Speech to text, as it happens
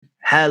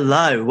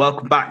Hello,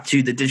 welcome back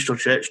to the Digital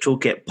Church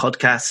Toolkit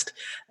podcast.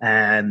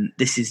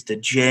 This is the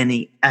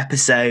Journey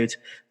episode.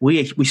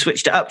 We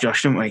switched it up,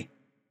 Josh, didn't we?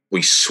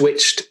 We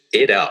switched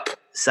it up.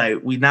 So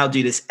we now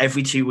do this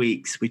every 2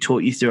 weeks. We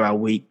talk you through our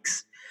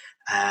weeks.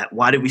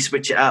 Why did we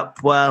switch it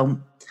up?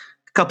 Well,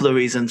 a couple of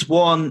reasons.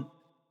 One,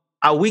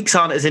 our weeks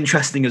aren't as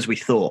interesting as we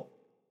thought.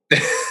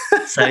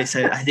 So I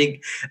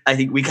think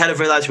we kind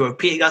of realized we were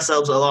repeating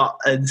ourselves a lot,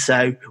 and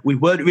so we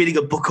weren't reading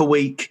a book a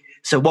week.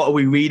 So what are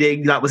we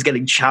reading? That was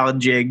getting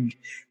challenging.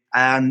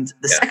 And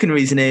the second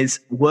reason is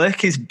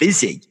work is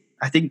busy.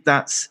 I think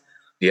that's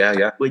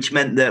which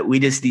meant that we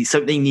just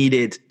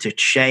needed to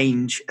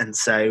change, and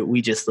so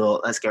we just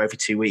thought, let's go every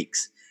 2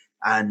 weeks,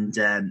 and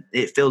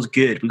it feels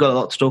good. We've got a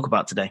lot to talk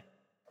about today.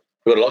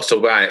 We've got a lot to talk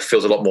about. It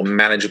feels a lot more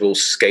manageable,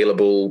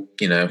 scalable.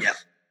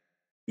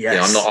 Yes.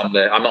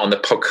 I'm not on the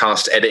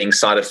podcast editing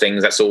side of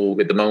things. That's all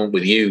at the moment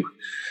with you.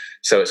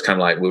 So it's kind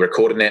of like we're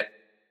recording it,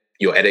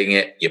 you're editing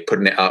it, you're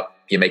putting it up,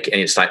 you make it,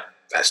 and it's like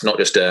that's not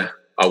just a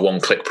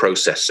one-click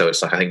process. So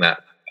it's like I think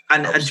that.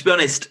 And to be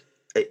honest,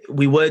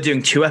 we were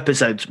doing 2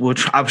 episodes.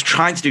 I was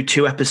trying to do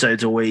 2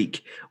 episodes a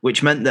week,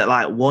 which meant that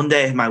like one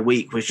day of my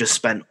week was just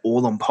spent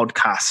all on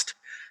podcast.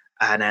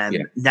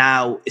 And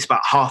now it's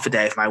about half a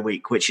day of my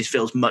week, which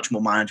feels much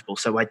more manageable.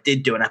 So I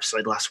did do an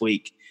episode last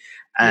week,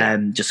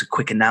 just a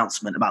quick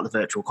announcement about the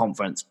virtual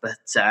conference. But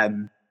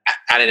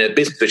and in a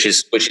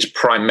business which is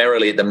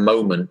primarily at the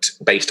moment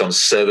based on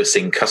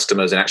servicing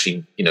customers and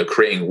actually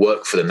creating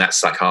work for them,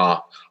 that's like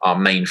our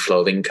main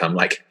flow of income.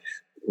 Like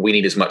we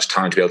need as much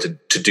time to be able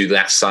to do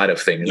that side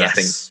of things. Yes. I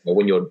think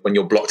when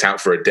you're blocked out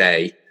for a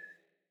day,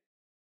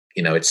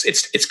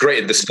 it's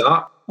great at the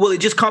start. Well, it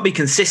just can't be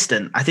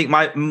consistent. I think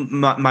my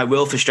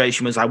real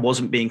frustration was I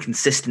wasn't being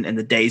consistent in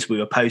the days we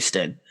were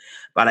posting.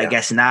 But I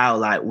guess now,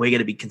 like, we're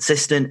going to be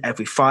consistent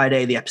every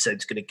Friday. The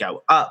episode's going to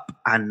go up,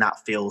 and that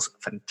feels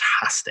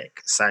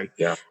fantastic. So,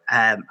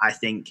 I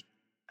think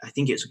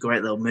it's a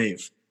great little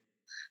move.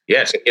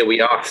 Yes, here we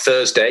are,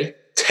 Thursday,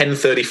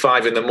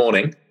 10:35 in the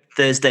morning.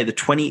 Thursday, the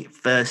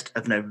 21st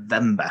of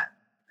November.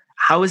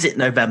 How is it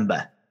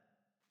November?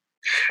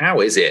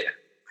 How is it?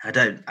 I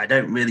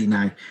don't really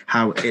know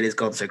how it has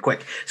gone so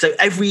quick. So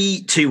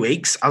every 2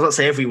 weeks, I was not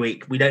say every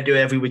week, we don't do it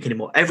every week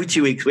anymore. Every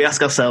 2 weeks, we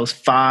ask ourselves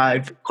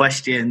 5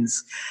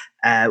 questions.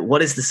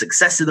 What is the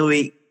success of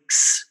the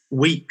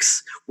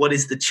weeks? What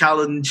is the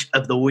challenge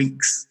of the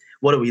weeks?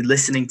 What are we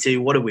listening to?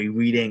 What are we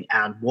reading?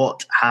 And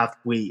what have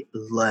we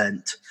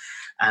learnt?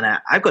 And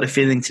I've got a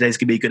feeling today's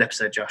going to be a good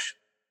episode, Josh.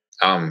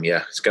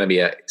 It's going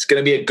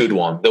to be a good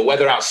one. The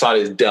weather outside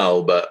is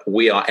dull, but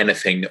we are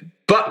anything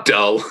but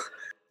dull.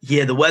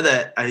 Yeah, the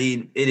weather, I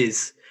mean,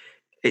 it's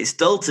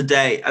dull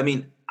today. I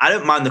mean, I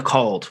don't mind the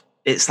cold.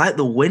 It's like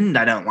the wind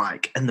I don't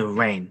like and the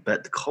rain,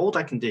 but the cold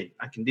I can do.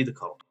 I can do the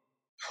cold.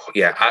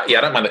 Yeah, I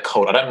don't mind the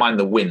cold. I don't mind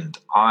the wind.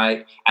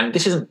 And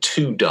this isn't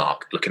too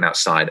dark looking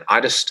outside. I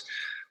don't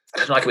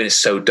like it when it's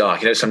so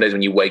dark. Some days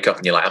when you wake up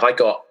and you're like, have I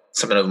got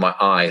something over my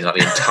eyes? Like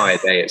the entire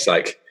day, it's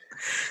like.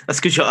 That's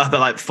because you're up at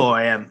like 4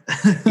 a.m.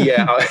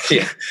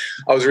 I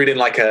was reading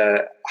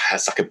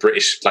it's like a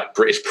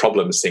British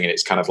problems thing, and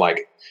it's kind of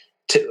like,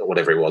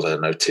 whatever it was, I don't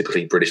know,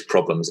 typically British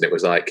problems, and it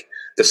was like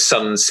the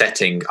sun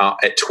setting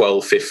at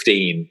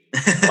 12:15,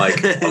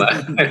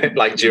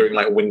 like during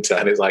like winter,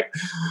 and it's like,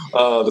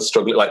 oh, the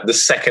struggle, like the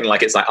second,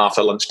 like it's like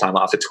after lunchtime,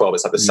 after 12,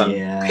 it's like the sun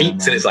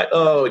peaks, and it's like,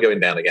 oh, we're going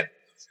down again.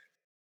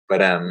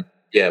 But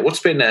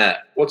what's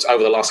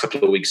over the last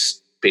couple of weeks,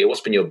 Peter?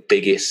 What's been your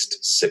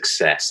biggest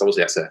success?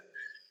 Obviously, it's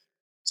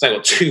now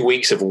got 2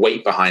 weeks of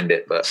weight behind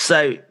it, but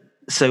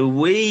so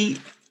we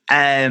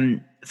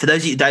for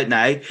those of you who don't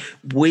know,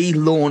 we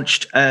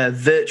launched a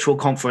virtual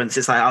conference.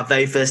 It's like our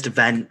very first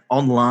event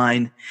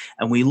online,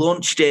 and we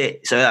launched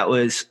it. So that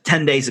was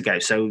 10 days ago.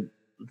 So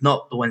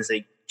not the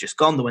Wednesday just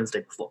gone, the Wednesday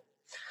before.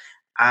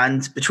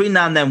 And between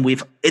now and then,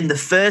 in the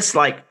first,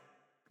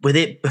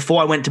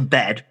 before I went to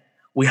bed,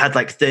 we had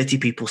like 30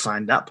 people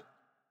signed up.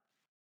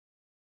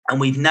 And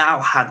we've now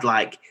had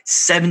like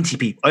 70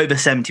 people, over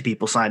 70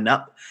 people signed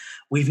up.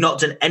 We've not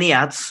done any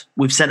ads.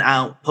 We've sent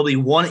out probably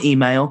 1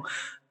 email.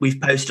 We've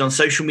posted on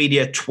social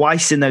media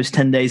twice in those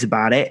 10 days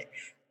about it.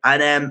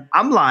 And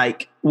I'm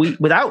like,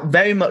 without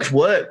very much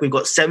work, we've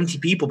got 70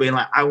 people being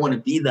like, I want to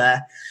be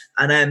there.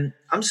 And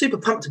I'm super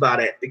pumped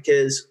about it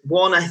because,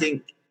 one, I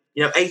think,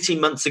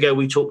 18 months ago,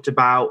 we talked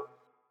about,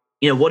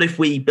 what if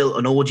we built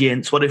an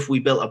audience? What if we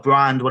built a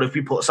brand? What if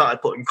we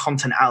started putting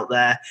content out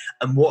there?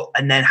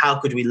 And then how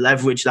could we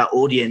leverage that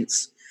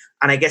audience?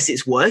 And I guess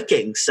it's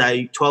working.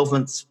 So 12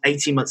 months,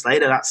 18 months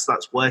later, that's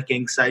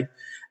working. So,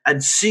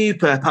 and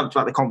super pumped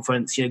about the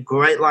conference,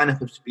 great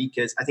lineup of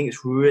speakers. I think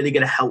it's really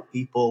going to help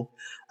people.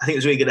 I think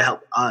it's really going to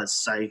help us.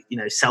 So,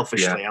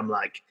 selfishly, I'm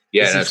like,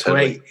 this is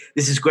great.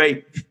 This is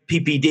great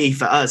PPD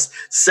for us.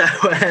 So,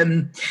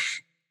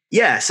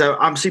 so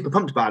I'm super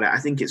pumped about it. I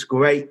think it's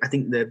great. I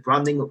think the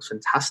branding looks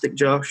fantastic,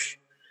 Josh.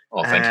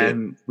 Oh, thank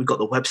you. We've got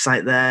the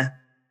website there.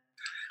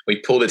 We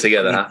pulled it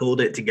together. We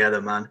pulled it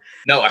together, man.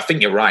 No, I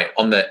think you're right.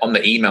 On the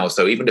emails,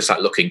 though, even just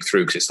like looking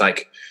through, because it's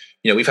like,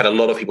 we've had a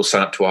lot of people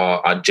sign up to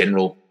our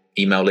general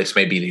email list,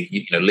 maybe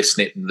the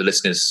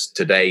listeners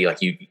today, like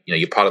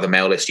you're part of the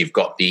mail list, you've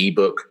got the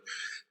ebook,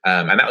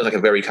 and that was like a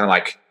very kind of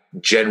like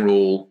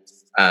general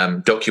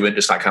document,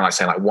 just like kind of like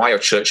saying like why your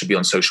church should be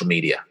on social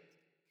media.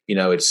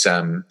 It's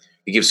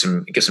it gives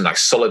some like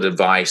solid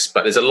advice,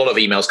 but there's a lot of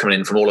emails coming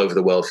in from all over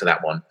the world for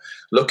that one.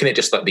 Looking at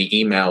just like the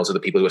emails of the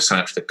people who are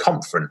signed up for the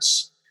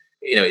conference,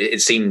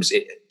 it seems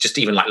just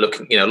even like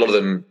looking, a lot of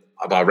them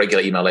of our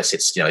regular email list,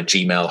 it's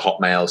Gmail,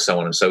 Hotmail, so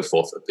on and so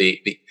forth.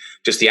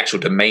 Just the actual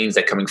domains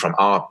they're coming from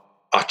are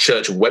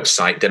church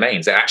website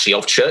domains. They're actually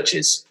of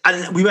churches.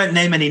 And we won't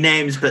name any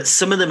names, but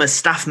some of them are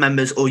staff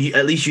members or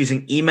at least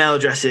using email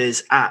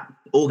addresses at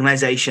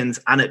organizations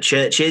and at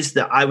churches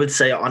that I would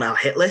say are on our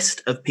hit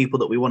list of people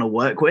that we want to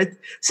work with.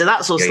 So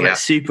that's also like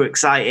super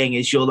exciting,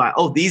 is you're like,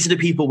 oh, these are the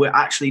people we're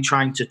actually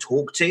trying to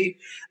talk to.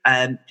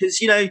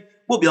 Because,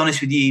 we'll be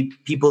honest with you,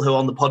 people who are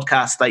on the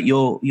podcast, like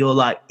you're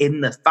like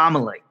in the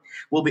family.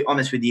 We'll be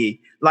honest with you.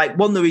 Like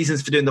one of the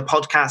reasons for doing the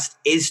podcast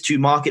is to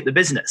market the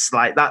business.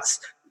 Like that's,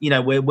 we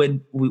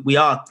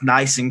are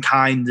nice and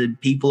kind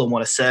and people and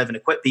want to serve and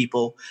equip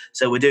people.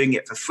 So we're doing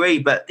it for free.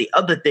 But the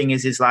other thing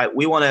is like,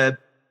 we want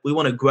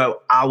to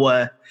grow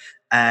our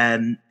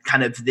kind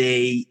of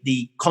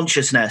the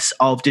consciousness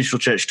of Digital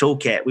Church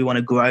Toolkit. We want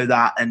to grow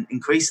that and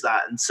increase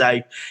that. And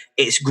so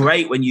it's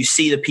great when you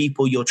see the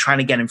people you're trying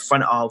to get in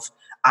front of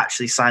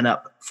actually sign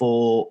up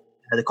for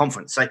the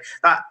conference. So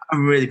that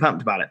I'm really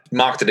pumped about it.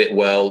 Marketed it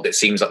well. It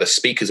seems like the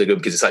speakers are good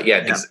because it's like,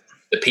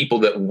 the people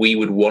that we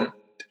would want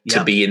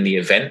to be in the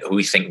event, who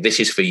we think this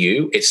is for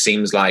you, it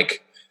seems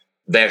like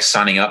they're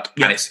signing up.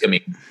 And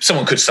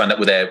someone could sign up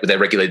with their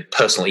regular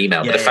personal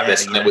email, but the fact they're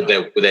signing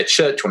up with their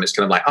church one, it's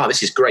kind of like, oh,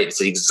 this is great.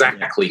 This is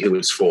exactly who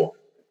it's for.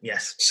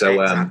 Yes.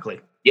 So exactly.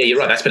 Yeah, you're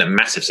right. That's been a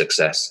massive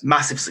success.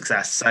 Massive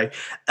success. So,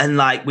 and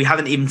like we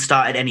haven't even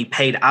started any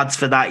paid ads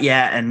for that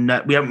yet, and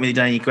we haven't really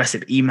done any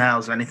aggressive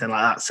emails or anything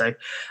like that. So,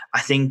 I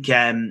think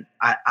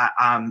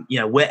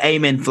we're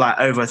aiming for like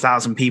over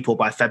 1,000 people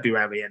by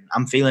February, and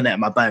I'm feeling it in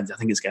my bones. I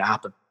think it's going to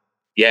happen.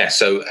 Yeah.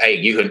 So, hey,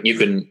 you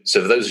can.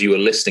 So, for those of you who are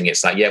listening,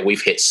 it's like,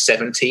 we've hit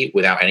 70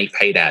 without any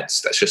paid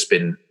ads. That's just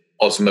been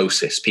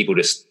osmosis. People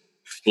just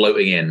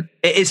floating in.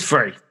 It is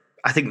free.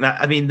 I think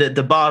that,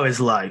 the bar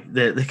is low,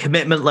 the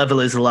commitment level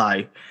is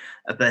low,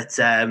 but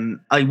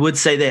I would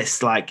say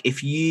this, like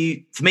for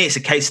me, it's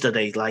a case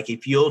study. Like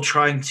if you're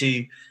trying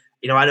to,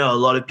 I know a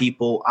lot of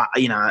people,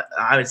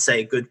 I would say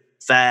a good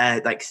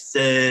fair, like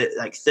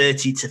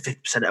 30 to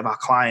 50% of our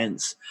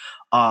clients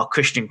are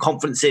Christian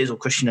conferences or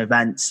Christian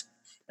events.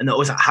 And they're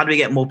always like, how do we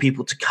get more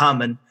people to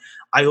come? And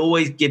I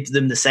always give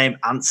them the same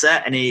answer,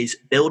 and it is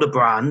build a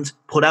brand,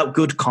 put out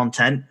good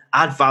content,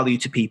 add value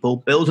to people,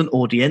 build an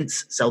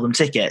audience, sell them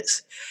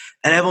tickets.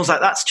 And everyone's like,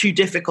 that's too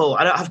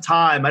difficult. I don't have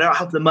time. I don't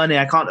have the money.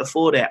 I can't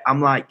afford it.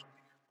 I'm like,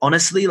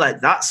 honestly,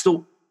 like that's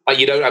the... Like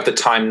you don't have the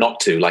time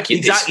not to. Like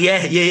exactly. Yeah,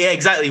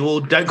 exactly.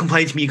 Well, don't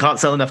complain to me. You can't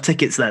sell enough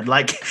tickets then.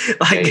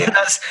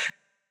 That's...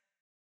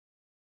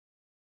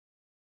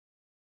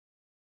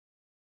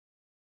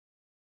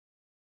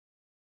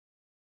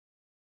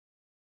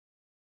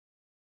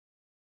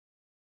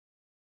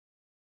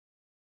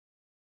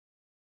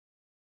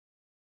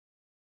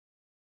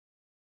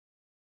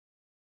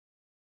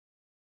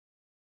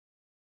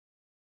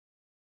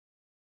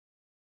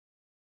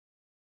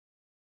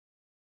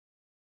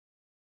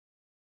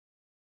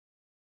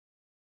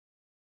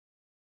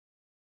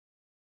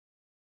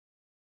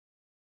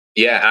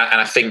 Yeah, and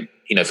I think,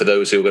 for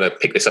those who are going to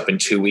pick this up in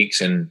 2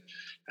 weeks, and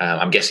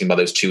I'm guessing by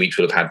those 2 weeks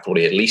we'll have had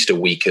probably at least a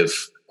week of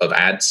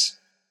ads,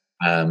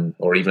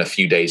 or even a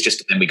few days,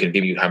 just then we can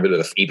give you a bit of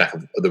the feedback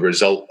of the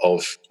result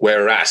of where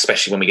we're at,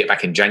 especially when we get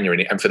back in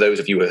January. And for those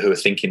of you who are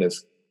thinking of,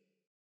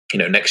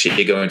 next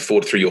year going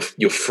forward through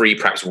your free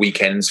perhaps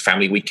weekends,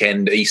 family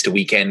weekend, Easter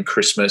weekend,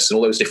 Christmas, and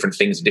all those different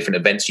things and different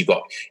events you've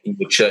got in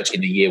your church in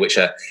the year, which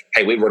are,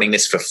 hey, we're running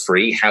this for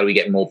free. How do we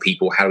get more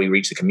people? How do we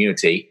reach the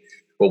community?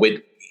 Well,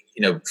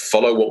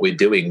 follow what we're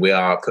doing. We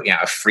are putting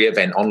out a free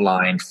event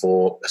online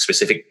for a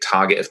specific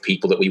target of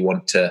people that we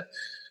want to,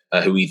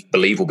 who we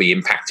believe will be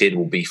impacted,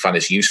 find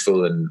this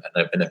useful and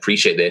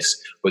appreciate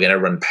this. We're going to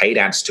run paid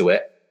ads to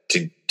it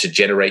to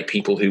generate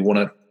people who want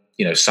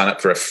to, sign up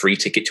for a free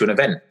ticket to an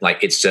event.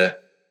 Like it's a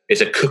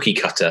cookie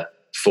cutter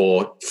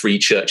for free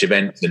church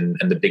events and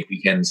the big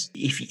weekends.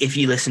 If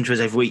you listen to us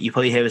every week, you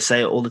probably hear us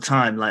say it all the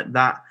time, like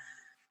that.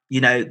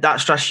 That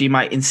strategy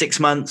might in 6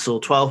 months or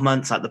 12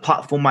 months, like the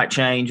platform might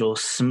change or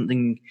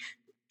something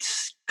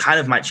kind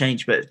of might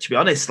change. But to be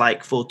honest,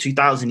 like for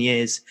 2,000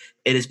 years,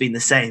 it has been the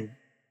same.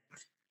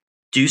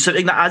 Do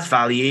something that adds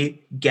value,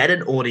 get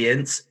an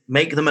audience,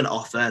 make them an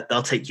offer.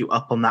 They'll take you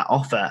up on that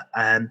offer,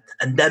 and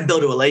then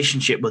build a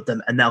relationship with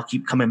them, and they'll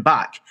keep coming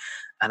back.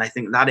 And I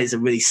think that is a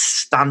really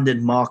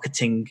standard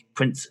marketing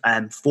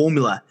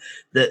formula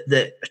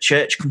that a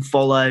church can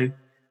follow.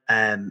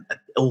 An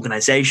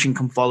organization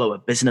can follow, a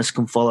business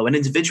can follow, an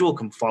individual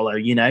can follow.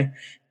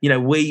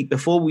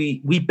 Before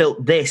we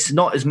built this,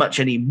 not as much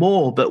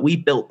anymore, but we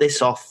built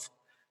this off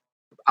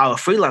our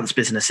freelance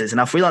businesses, and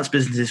our freelance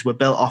businesses were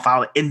built off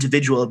our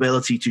individual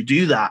ability to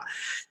do that.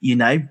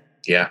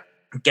 Yeah.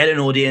 get an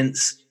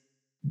audience,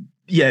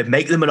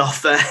 make them an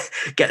offer,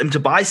 get them to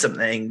buy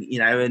something,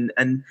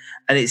 and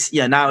it's,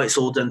 now it's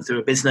all done through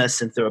a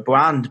business and through a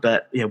brand,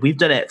 but, we've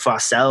done it for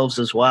ourselves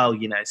as well,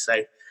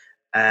 so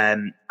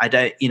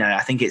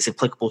I think it's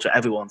applicable to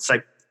everyone.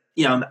 So,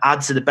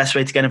 ads are the best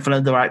way to get in front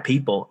of the right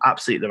people.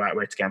 Absolutely the right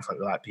way to get in front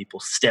of the right people.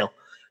 Still.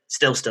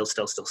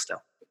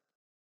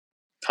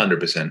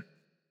 100%.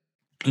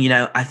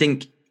 I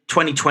think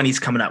 2020 is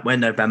coming up. We're in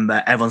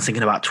November. Everyone's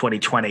thinking about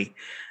 2020.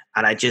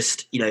 And I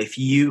just, if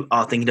you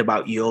are thinking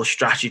about your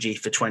strategy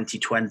for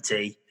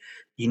 2020,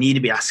 you need to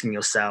be asking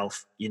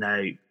yourself,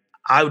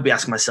 I would be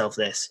asking myself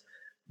this: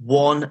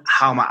 1,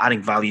 how am I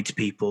adding value to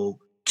people?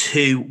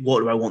 2, what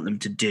do I want them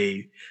to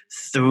do?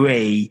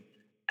 3,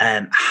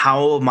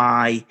 how am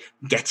I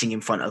getting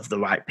in front of the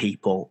right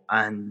people?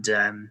 And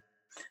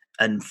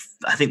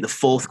I think the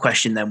 4th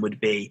question then would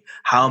be,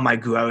 how am I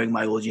growing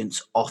my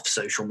audience off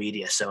social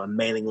media? So a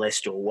mailing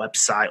list or a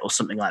website or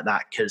something like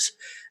that, because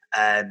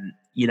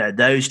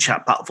those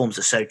chat platforms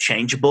are so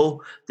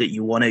changeable that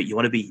you want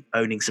to be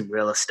owning some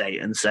real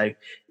estate. And so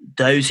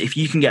if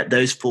you can get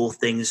those 4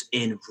 things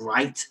in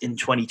right in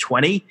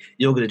 2020,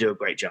 you're going to do a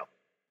great job.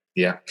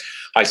 Yeah.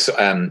 I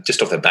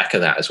just off the back of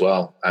that as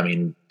well, I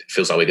mean, it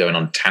feels like we're going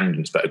on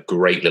tangents, but a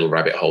great little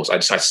rabbit holes. I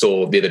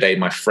saw the other day,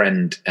 my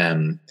friend,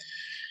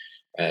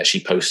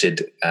 she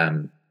posted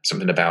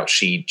something about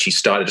she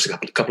started just a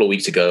couple of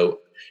weeks ago.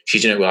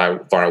 She's doing it via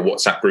a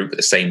WhatsApp group, but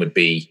the same would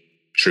be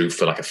true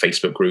for like a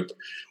Facebook group.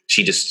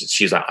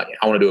 She's like,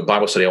 I want to do a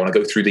Bible study. I want to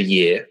go through the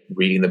year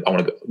I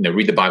want to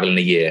read the Bible in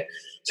a year.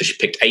 So she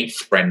picked 8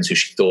 friends who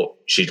she thought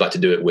she'd like to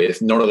do it with.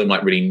 None of them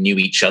like really knew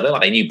each other.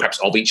 Like they knew perhaps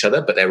of each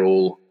other, but they're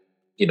all,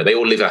 they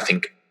all live. I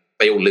think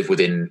they all live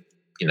within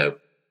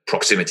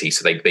proximity,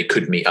 so they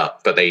could meet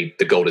up, but the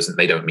goal isn't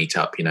they don't meet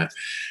up.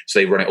 So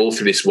they run it all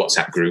through this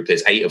WhatsApp group.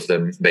 There's 8 of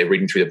them. They're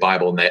reading through the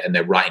Bible and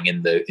they're writing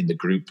in the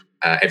group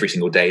every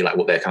single day, like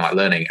what they're kind of like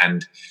learning.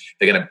 And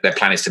their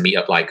plan is to meet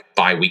up like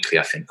bi-weekly,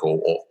 I think,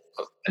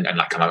 and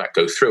like kind of like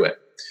go through it.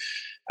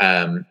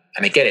 And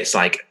again, it's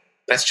like,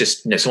 that's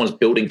just, someone's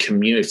building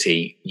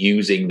community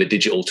using the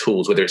digital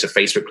tools, whether it's a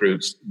Facebook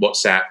group,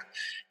 WhatsApp,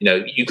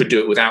 you could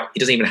do it without, it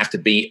doesn't even have to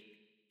be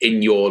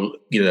in your,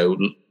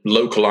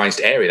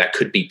 localized area. That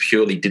could be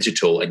purely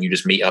digital, and you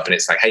just meet up and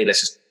it's like, hey, let's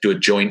just do a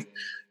joint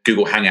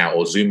Google Hangout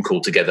or Zoom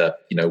call together,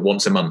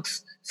 once a month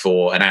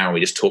for an hour.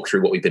 We just talk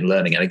through what we've been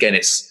learning. And again,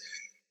 it's,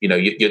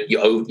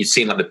 you're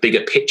seeing like the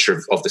bigger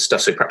picture of the stuff.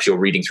 So perhaps you're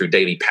reading through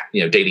daily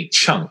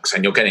chunks,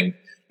 and you're getting,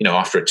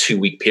 after a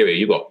 2-week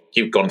period,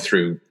 you've gone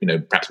through,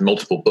 perhaps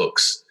multiple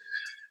books,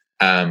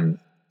 or I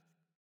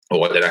don't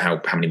know how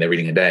many they're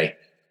reading a day.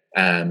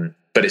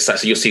 But it's like,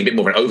 so you're seeing a bit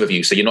more of an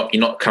overview. So you're not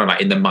kind of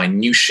like in the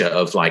minutia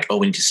of like, oh,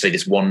 we need to study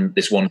this one.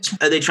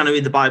 Are they trying to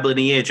read the Bible in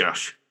a year,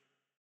 Josh?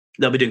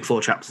 They'll be doing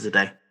 4 chapters a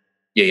day.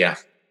 Yeah.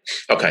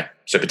 Okay.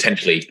 So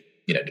potentially,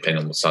 depending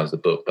on what size of the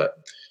book,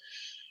 but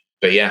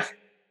yeah.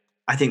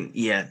 I think,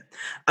 yeah.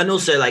 And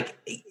also like,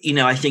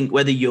 I think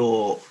whether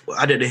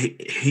I don't know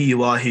who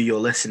you are, who you're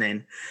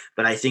listening,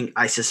 but I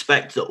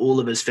suspect that all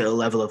of us feel a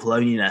level of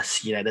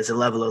loneliness. There's a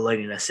level of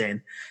loneliness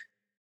in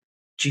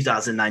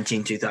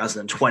 2019,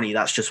 2020,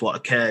 that's just what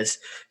occurs,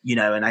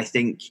 and I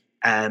think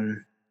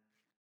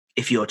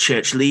if you're a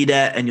church leader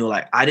and you're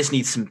like, I just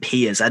need some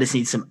peers, I just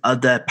need some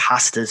other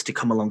pastors to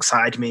come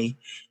alongside me.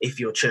 If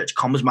you're a church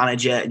comms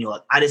manager and you're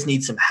like, I just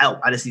need some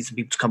help, I just need some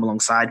people to come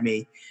alongside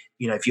me.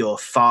 If you're a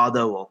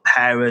father or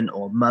parent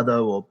or mother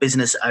or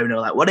business owner,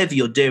 like whatever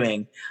you're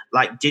doing,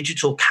 like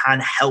digital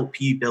can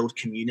help you build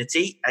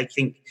community. I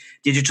think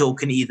digital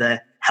can either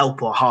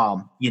help or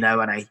harm,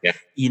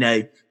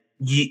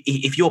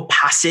 if you're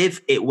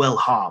passive, it will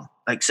harm.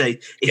 Like, so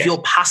if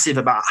you're passive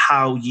about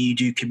how you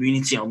do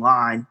community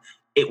online,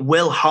 it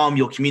will harm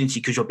your community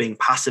because you're being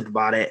passive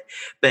about it.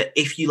 But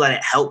if you let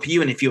it help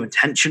you, and if you're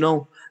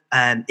intentional,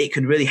 it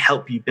can really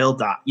help you build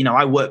that.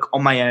 I work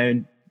on my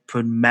own,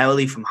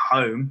 primarily from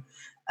home,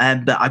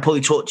 but I probably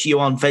talk to you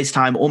on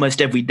FaceTime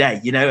almost every day,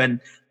 and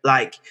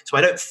like, so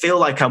I don't feel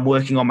like I'm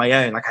working on my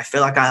own. Like, I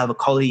feel like I have a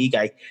colleague,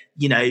 and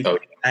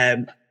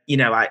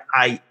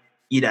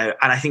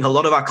I think a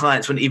lot of our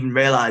clients wouldn't even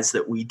realize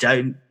that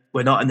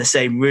we're not in the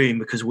same room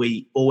because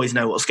we always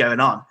know what's going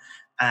on.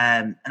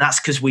 And that's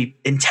because we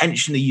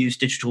intentionally use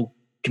digital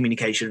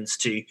communications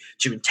to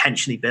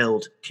intentionally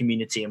build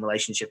community and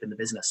relationship in the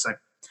business. So,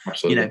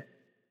 absolutely.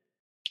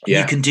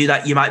 You can do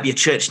that. You might be a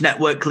church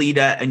network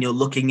leader and you're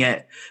looking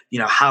at,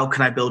 how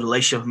can I build a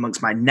relationship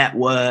amongst my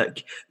network?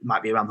 It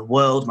might be around the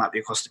world, might be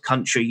across the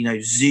country,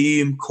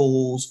 Zoom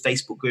calls,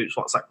 Facebook groups,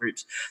 WhatsApp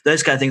groups.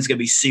 Those kind of things are going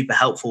to be super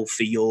helpful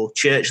for your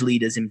church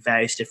leaders in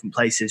various different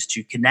places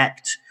to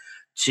connect,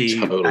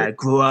 to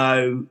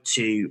grow,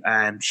 to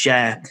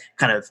share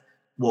kind of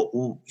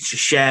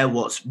share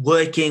what's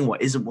working,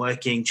 what isn't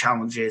working,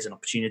 challenges and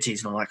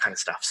opportunities and all that kind of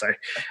stuff. So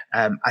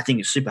I think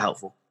it's super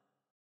helpful.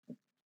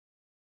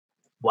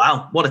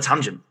 Wow, what a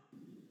tangent.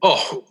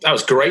 Oh, that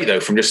was great though,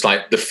 from just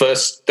like the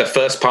first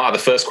part of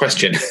the first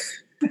question.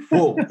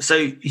 Whoa.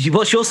 So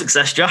what's your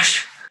success,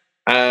 Josh?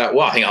 Well,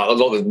 I think a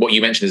lot of what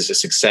you mentioned is a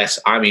success.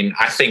 I mean,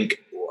 I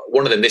think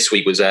one of them this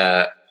week was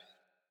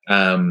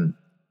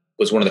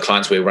one of the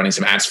clients we were running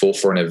some ads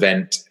for an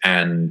event,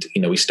 and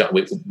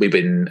we've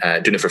been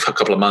doing it for a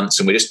couple of months,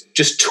 and we're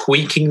just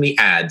tweaking the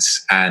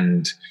ads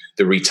and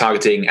the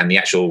retargeting and the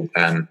actual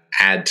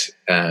ad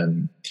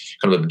kind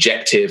of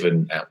objective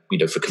and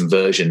for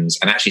conversions,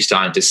 and actually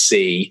starting to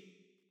see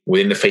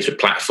within the Facebook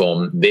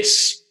platform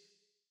this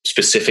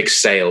specific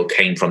sale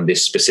came from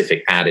this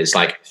specific ad.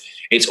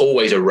 It's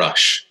always a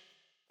rush.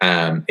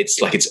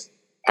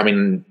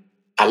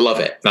 I love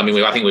it. I think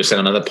we were saying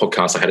on another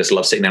podcast, I just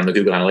love sitting down on the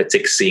Google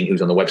Analytics, seeing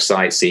who's on the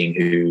website, seeing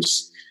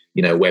who's,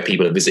 where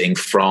people are visiting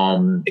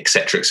from, et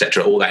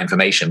cetera, all that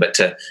information. But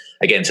to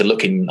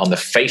look on the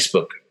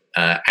Facebook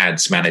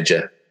ads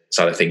manager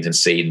side of things and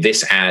see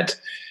this ad,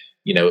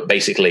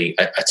 basically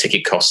a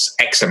ticket costs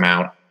X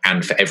amount,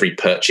 and for every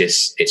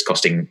purchase, it's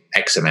costing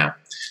X amount.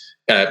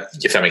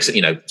 If that makes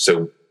it,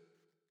 so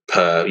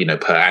per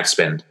ad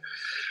spend.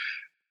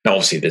 Now,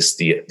 obviously, there's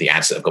the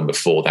ads that have gone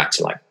before that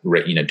to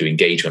do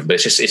engagement, but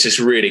it's just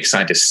really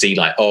exciting to see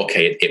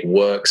it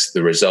works.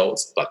 The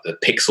results, the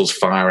pixels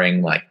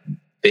firing,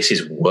 this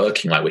is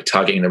working. We're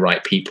targeting the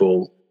right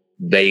people.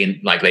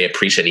 They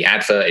appreciate the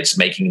advert. It's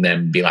making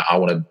them be I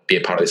want to be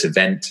a part of this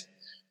event.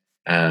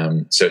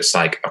 So it's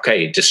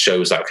it just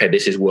shows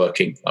this is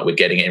working. We're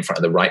getting it in front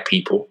of the right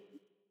people.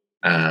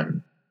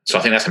 So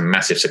I think that's a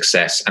massive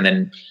success. And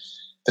then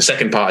the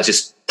second part is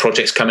just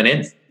projects coming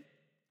in.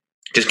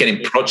 Just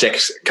getting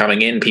projects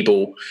coming in,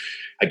 people.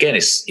 Again,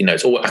 it's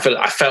all.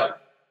 I felt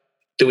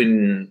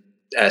doing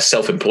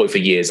self-employed for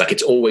years.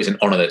 It's always an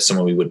honor that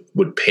someone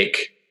would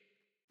pick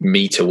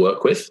me to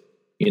work with.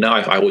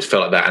 I always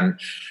felt like that, and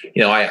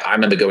I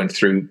remember going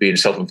through being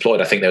self-employed.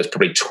 I think there was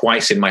probably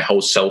twice in my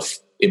whole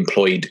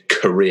self-employed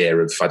career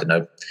of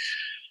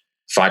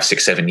 5,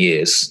 6, 7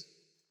 years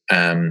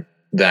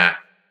that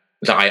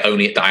I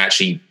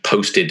actually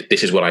posted.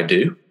 This is what I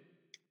do.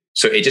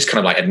 So it just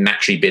kind of had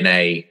naturally been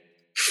a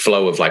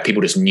flow of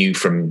people just knew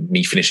from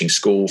me finishing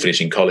school,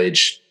 finishing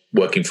college,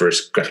 working for a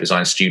graphic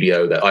design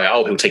studio that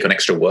he'll take on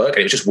extra work. And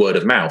it was just word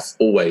of mouth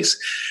always.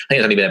 I think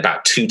it's only been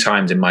about 2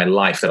 times in my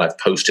life that I've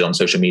posted on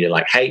social media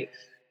hey,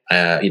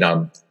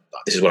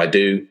 this is what I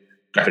do,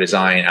 graphic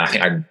design. And I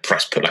think I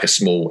perhaps put a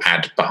small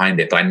ad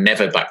behind it, but I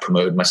never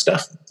promoted my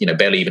stuff,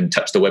 barely even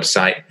touched the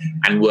website,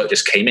 and work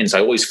just came in. So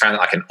I always found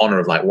it an honor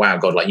of wow,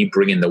 God, you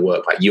bring in the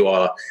work.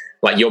 You're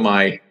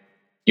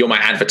my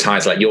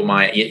advertiser, you're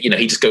my,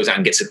 he just goes out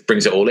and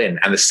brings it all in.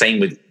 And the same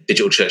with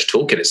Digital Church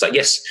Toolkit. It's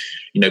yes,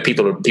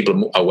 people are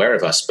aware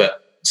of us,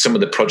 but some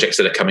of the projects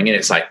that are coming in,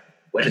 it's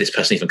where did this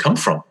person even come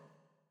from?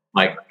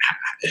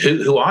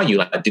 Who are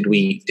you? Did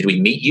we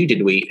meet you?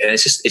 And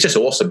it's just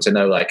awesome to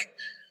know,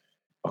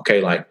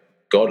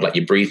 God,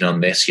 you're breathing on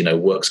this,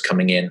 work's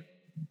coming in.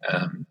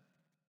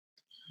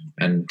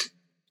 And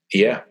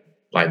yeah,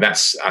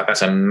 that's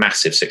a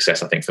massive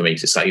success, I think, for me.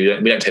 It's we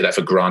don't take that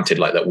for granted,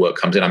 that work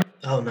comes in.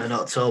 Oh no,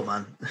 not at all,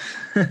 man.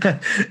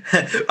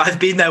 I've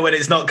been there when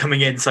it's not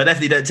coming in, so I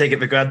definitely don't take it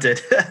for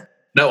granted.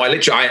 No, I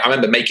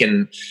remember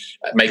making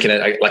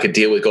a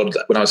deal with God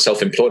when I was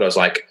self-employed. I was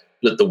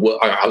look, the work.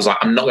 I was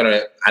I'm not going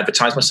to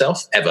advertise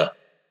myself ever.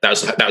 That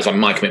was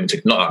my commitment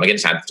to. Not that I'm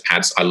against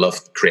ads. I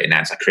love creating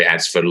ads. I create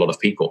ads for a lot of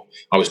people.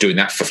 I was doing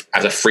that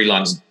as a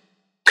freelance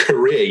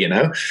career,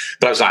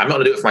 But I was I'm not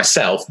going to do it for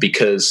myself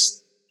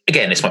because,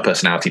 again, it's my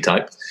personality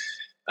type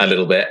a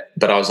little bit.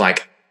 But I was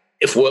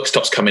if work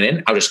stops coming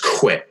in, I'll just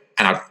quit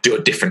and I'll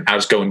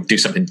go and do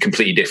something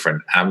completely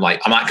different. And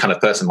I'm that kind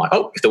of person.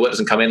 If the work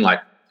doesn't come in, I'm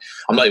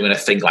not even going to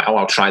think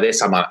I'll try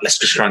this. I'm let's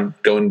just try and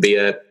go and be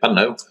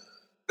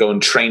go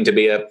and train to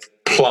be a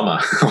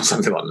plumber or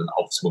something like that.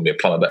 Obviously wouldn't be a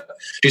plumber, but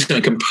do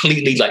something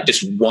completely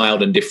just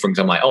wild and different.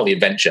 I'm the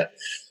adventure.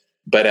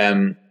 But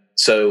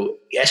so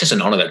yeah, it's just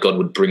an honor that God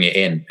would bring it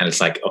in. And it's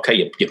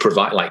okay, you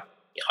provide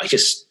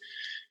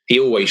he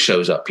always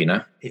shows up,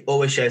 He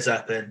always shows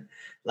up, and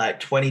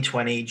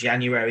 2020,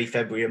 January,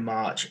 February, and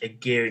March are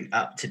gearing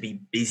up to be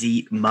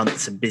busy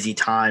months and busy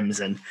times.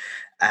 And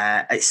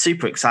it's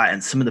super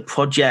exciting. Some of the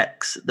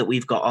projects that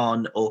we've got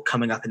on or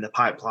coming up in the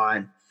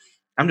pipeline,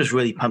 I'm just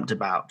really pumped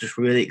about, just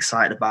really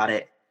excited about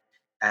it.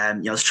 I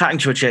was chatting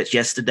to a church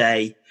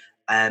yesterday,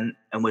 and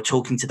we're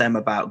talking to them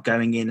about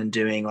going in and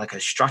doing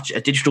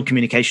a digital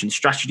communication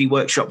strategy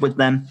workshop with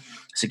them.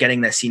 So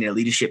getting their senior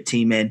leadership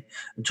team in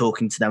and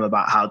talking to them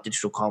about how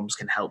digital comms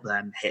can help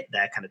them hit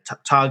their kind of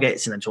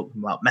targets, and then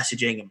talking about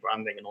messaging and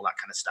branding and all that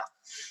kind of stuff.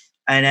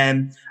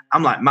 And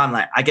I'm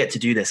man, I get to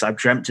do this. I've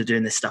dreamt of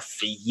doing this stuff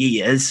for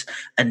years,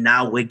 and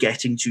now we're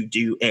getting to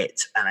do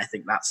it. And I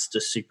think that's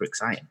just super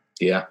exciting.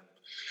 Yeah.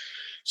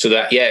 So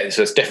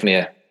it's definitely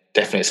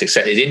a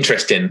success. It's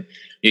interesting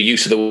your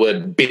use of the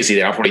word busy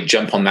there. I'll probably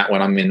jump on that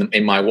when I'm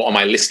in my what am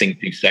I listening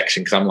to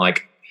section, because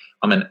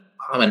I'm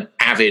an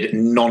avid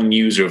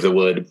non-user of the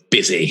word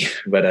busy,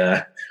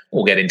 but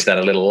we'll get into that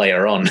a little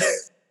later on.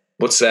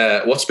 What's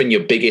been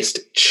your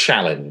biggest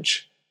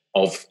challenge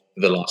of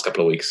the last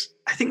couple of weeks?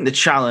 I think the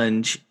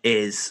challenge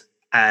is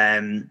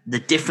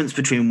the difference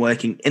between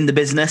working in the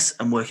business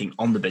and working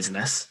on the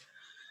business,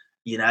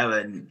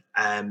 and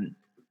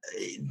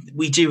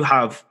we do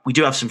have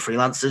some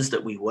freelancers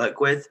that we work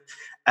with,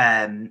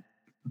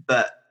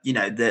 but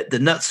the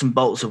nuts and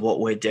bolts of what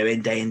we're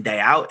doing day in, day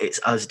out, it's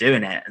us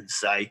doing it. And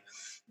so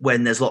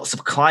when there's lots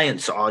of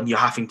clients on, you're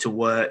having to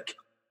work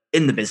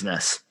in the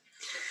business.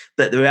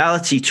 But the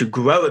reality to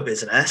grow a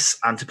business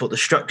and to put the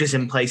structures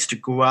in place to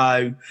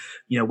grow,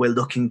 we're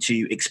looking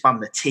to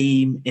expand the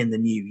team in the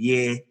new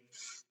year,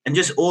 and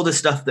just all the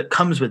stuff that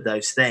comes with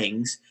those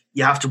things,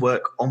 you have to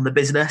work on the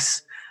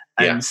business.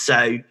 Yeah. And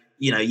so,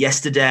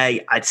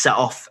 yesterday I'd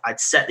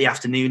set the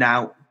afternoon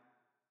out.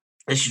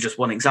 This is just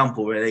one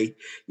example, really.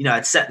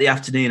 I'd set the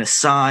afternoon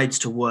aside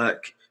to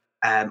work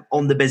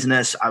on the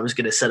business. I was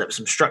going to set up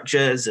some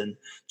structures and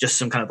just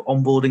some kind of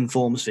onboarding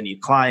forms for new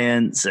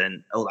clients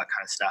and all that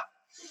kind of stuff.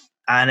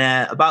 And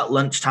about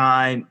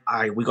lunchtime,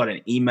 we got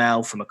an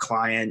email from a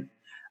client,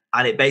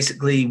 and it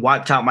basically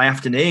wiped out my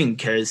afternoon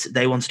because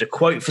they wanted a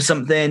quote for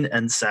something.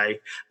 And so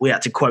we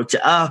had to quote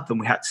it up, and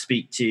we had to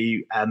speak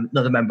to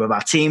another member of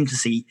our team to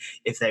see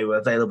if they were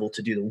available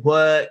to do the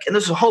work. And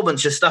there's a whole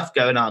bunch of stuff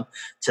going on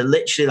to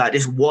literally like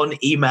this one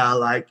email,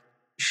 like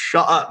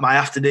shot up my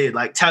afternoon,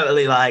 like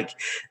totally like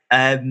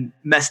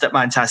messed up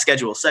my entire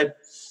schedule. So,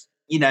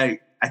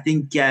 I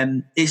think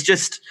it's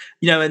just,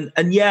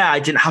 and yeah, I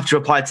didn't have to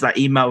reply to that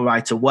email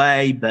right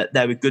away, but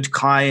they're a good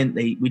client.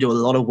 We do a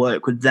lot of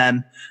work with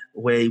them.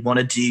 We want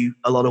to do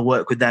a lot of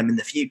work with them in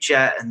the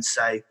future. And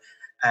so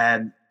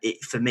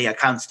for me, I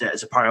counted it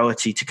as a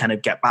priority to kind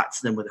of get back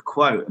to them with a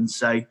quote. And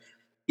so,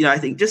 I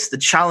think just the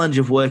challenge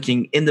of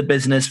working in the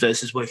business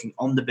versus working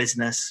on the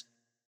business.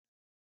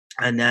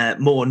 And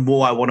more and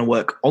more, I want to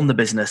work on the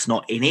business,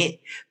 not in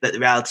it. But the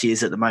reality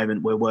is, at the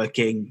moment, we're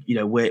working.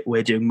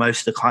 We're doing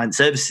most of the client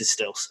services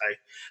still, so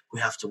we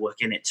have to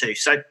work in it too.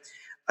 So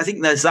I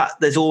think there's that.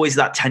 There's always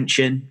that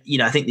tension.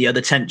 I think the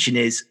other tension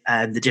is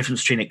the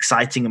difference between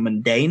exciting and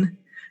mundane.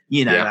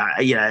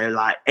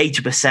 Like 80%,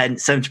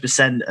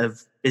 70%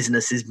 of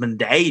business is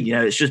mundane.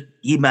 It's just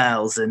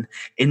emails and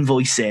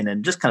invoicing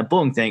and just kind of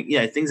boring things.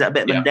 Things that are a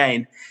bit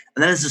mundane.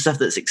 And then there's the stuff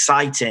that's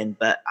exciting.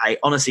 But I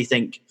honestly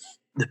think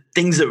the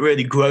things that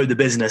really grow the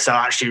business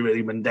are actually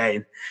really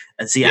mundane,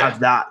 and so you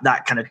have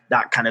that kind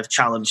of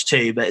challenge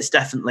too. But it's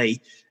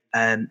definitely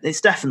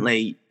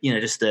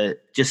just a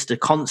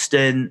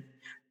constant.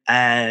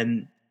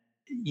 What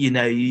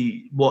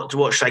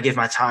should I give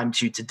my time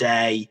to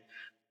today?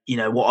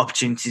 What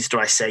opportunities do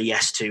I say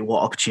yes to?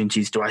 What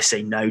opportunities do I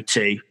say no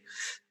to?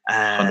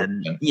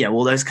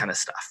 All those kind of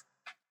stuff.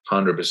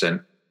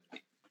 100%.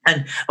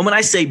 And when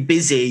I say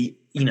busy,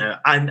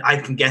 I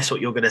can guess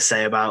what you're going to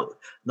say about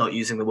not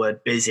using the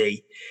word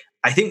busy.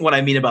 I think what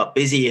I mean about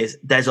busy is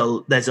there's a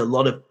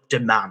lot of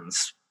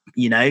demands,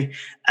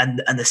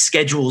 and the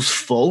schedule's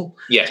full.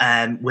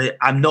 Yeah.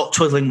 I'm not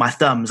twiddling my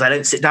thumbs. I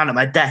don't sit down at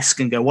my desk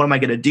and go, what am I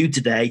going to do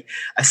today?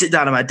 I sit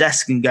down at my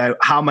desk and go,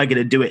 how am I going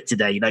to do it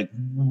today? Like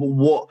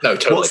what? No,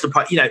 totally. What's the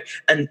point?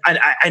 And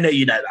I know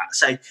that.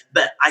 So,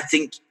 but I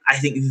think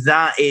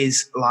that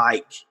is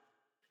like,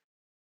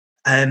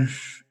 I've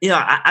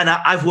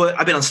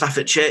been on staff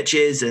at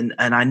churches, and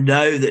I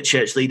know that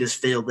church leaders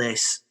feel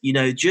this.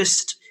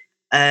 It's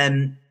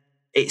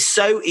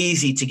so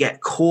easy to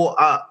get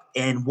caught up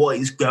in what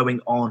is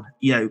going on.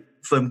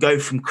 From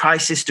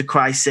crisis to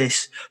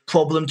crisis,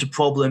 problem to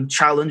problem,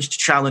 challenge to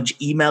challenge,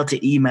 email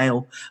to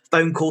email,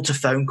 phone call to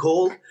phone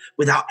call,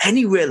 without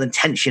any real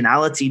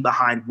intentionality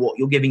behind what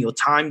you're giving your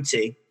time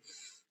to.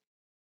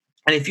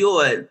 And if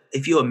you're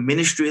a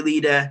ministry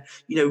leader,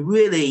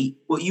 really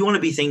what you want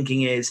to be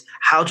thinking is,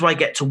 how do I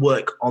get to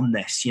work on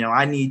this?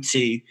 I need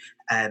to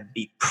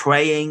be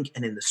praying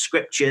and in the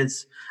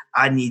scriptures.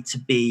 I need to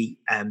be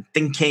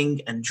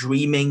thinking and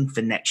dreaming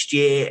for next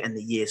year and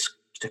the years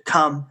to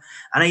come.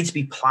 I need to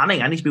be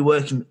planning. I need to be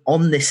working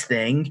on this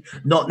thing,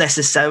 not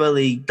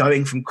necessarily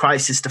going from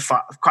crisis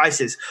to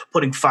crisis,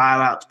 putting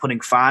fire out to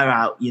putting fire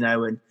out,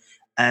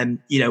 And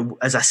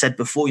as I said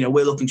before,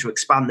 we're looking to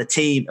expand the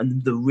team,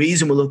 and the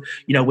reason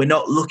we're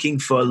not looking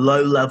for a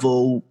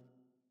low-level,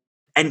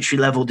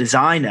 entry-level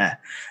designer,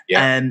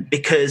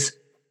 because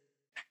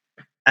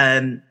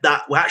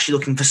that we're actually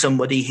looking for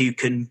somebody who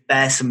can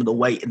bear some of the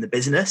weight in the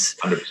business,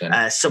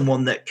 100%.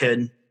 Someone that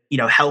can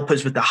help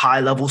us with the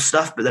high-level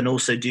stuff, but then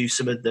also do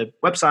some of the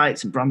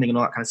websites and branding and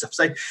all that kind of stuff.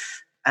 So,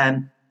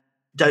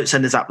 don't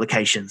send us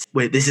applications.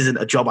 This isn't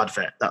a job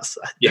advert. That's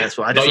what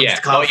I just wanted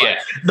to clarify.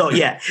 Not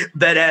yet.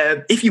 But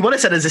if you want to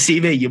send us a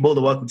CV, you're more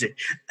than welcome to.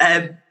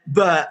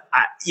 But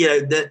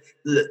the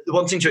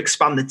wanting to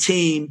expand the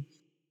team,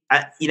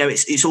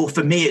 it's all,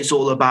 for me, it's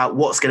all about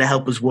what's going to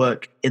help us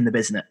work in the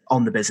business,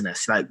 on the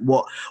business. Like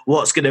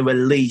what's going to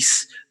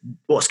release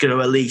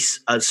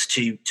us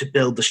to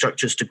build the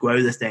structures to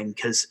grow the thing.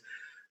 Because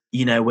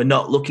we're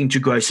not looking to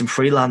grow some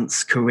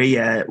freelance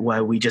career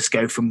where we just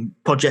go from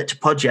project to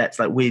project.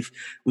 Like we've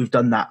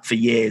done that for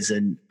years,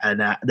 and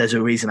there's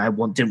a reason I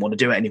didn't want to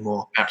do it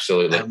anymore.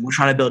 Absolutely. We're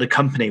trying to build a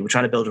company. We're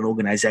trying to build an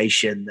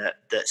organization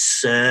that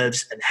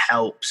serves and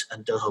helps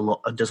and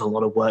does a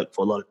lot of work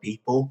for a lot of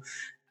people.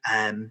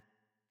 I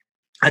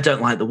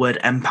don't like the word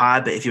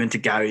empire, but if you're into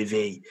Gary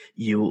Vee,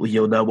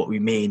 you'll know what we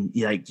mean.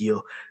 Like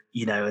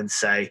and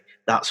so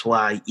that's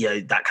why,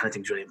 that kind of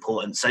thing's really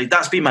important. So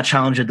that's been my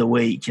challenge of the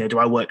week. Do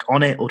I work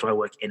on it or do I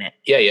work in it?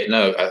 Yeah,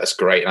 no, that's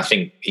great. And I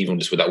think even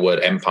just with that word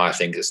empire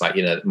thing, it's like,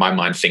 my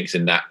mind thinks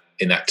in that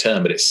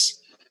term,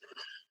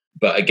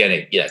 but again,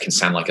 it can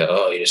sound like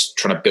you're just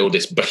trying to build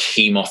this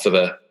behemoth of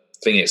a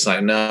thing. It's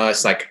like, no,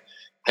 it's like,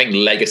 I think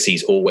legacy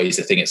is always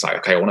the thing. It's like,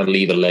 okay, I want to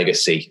leave a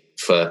legacy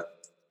for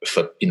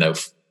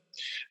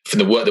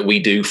the work that we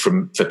do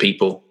for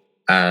people.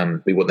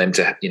 We want them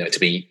to, to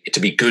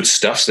be good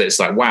stuff. So it's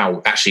like,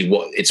 wow, actually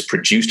what it's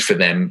produced for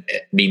them,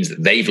 it means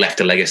that they've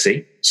left a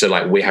legacy. So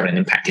like we're having an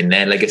impact in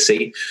their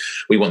legacy.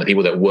 We want the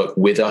people that work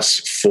with us,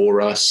 for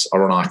us,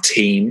 are on our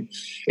team,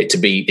 it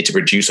to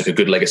produce like a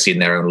good legacy in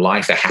their own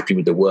life. They're happy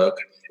with the work.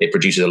 It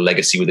produces a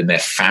legacy within their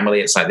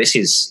family. It's like,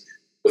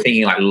 we're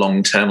thinking like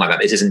long-term like that.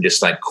 This isn't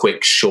just like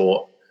quick,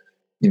 short,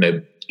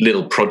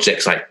 little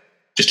projects like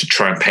just to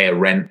try and pay a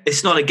rent.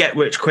 It's not a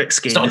get-rich-quick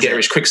scheme. It's not a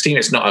get-rich-quick scheme.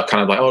 It's not a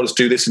kind of like, let's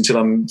do this until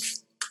I'm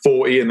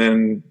 40 and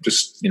then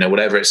just,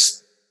 whatever.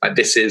 It's like,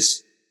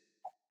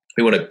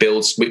 we want to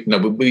build,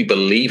 we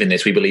believe in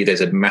this. We believe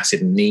there's a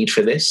massive need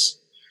for this.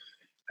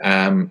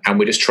 And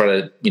we just try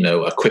to,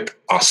 equip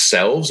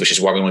ourselves, which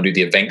is why we want to do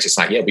the events. It's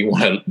like, we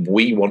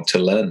want to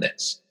learn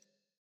this.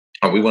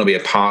 We want to be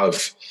a part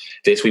of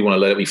this. We want to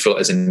learn it. We feel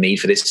there's a need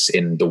for this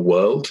in the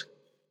world.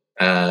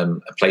 A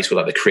place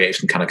where like the creatives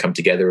can kind of come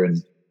together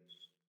and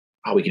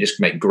we can just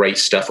make great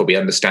stuff where we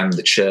understand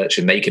the church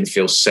and they can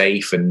feel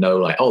safe and know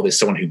like, there's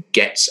someone who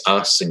gets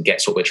us and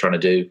gets what we're trying to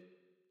do,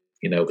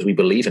 because we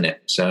believe in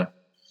it. So,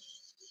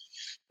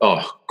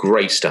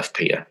 great stuff,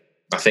 Peter.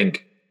 I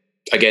think,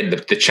 again,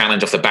 the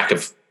challenge off the back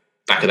of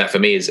that for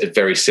me is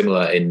very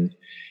similar in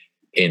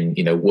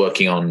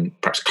working on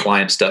perhaps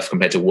client stuff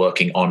compared to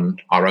working on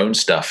our own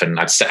stuff. And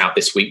I'd set out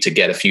this week to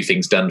get a few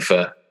things done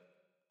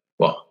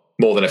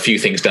more than a few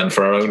things done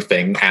for our own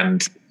thing.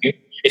 And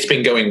it's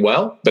been going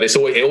well, but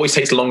it always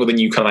takes longer than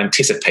you kind of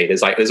anticipate.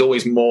 There's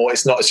always more.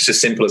 It's just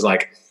as simple as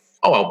like,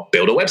 I'll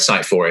build a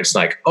website for it. It's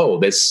like,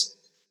 there's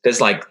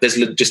just like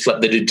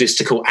the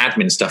logistical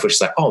admin stuff, which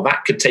is like,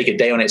 that could take a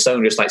day on its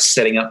own, just like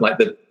setting up like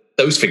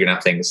those figuring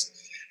out things.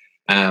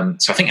 So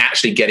I think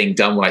actually getting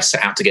done what I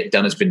set out to get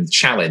done has been the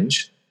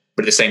challenge,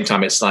 but at the same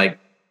time, it's like,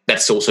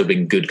 that's also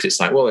been good because it's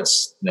like,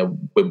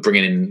 we're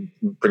bringing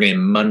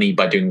in money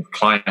by doing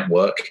client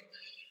work.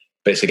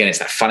 But it's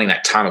that finding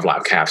that time of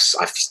like, okay,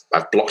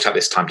 I've blocked out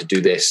this time to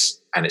do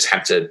this, and that's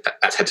had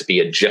to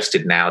be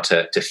adjusted now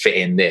to fit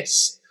in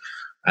this.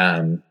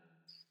 I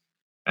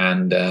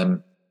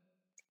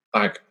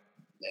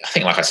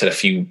think, like I said,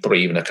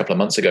 probably even a couple of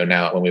months ago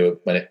now, when we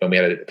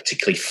had a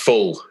particularly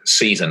full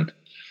season,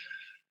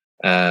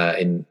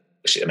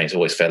 which, it's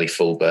always fairly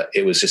full, but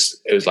it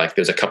was like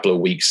there was a couple of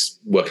weeks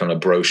working on a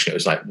brochure. It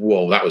was like,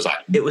 whoa, that was like,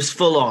 it was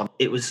full on.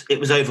 It was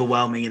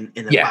overwhelming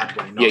in a bad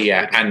way.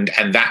 And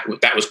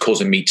that was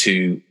causing me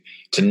to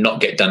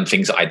not get done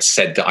things that I'd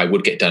said that I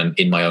would get done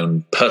in my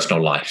own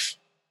personal life.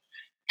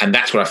 And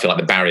that's what I feel like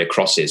the barrier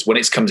crosses. When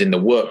it comes in the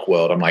work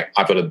world, I'm like,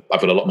 I've got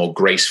a lot more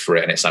grace for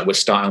it. And it's like,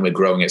 we're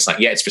growing. It's like,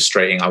 it's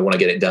frustrating. I want to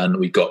get it done.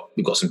 We've got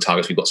some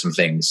targets. We've got some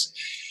things.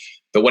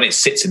 But when it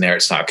sits in there,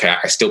 it's like, okay,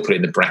 I still put it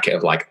in the bracket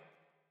of like,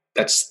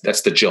 that's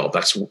the job.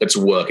 That's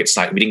work. It's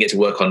like, we didn't get to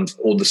work on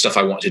all the stuff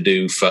I wanted to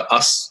do for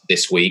us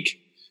this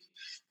week,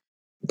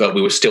 but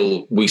we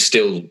still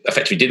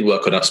effectively did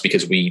work on us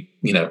because we,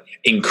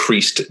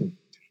 increased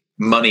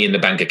money in the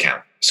bank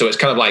account. So it's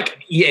kind of like,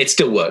 it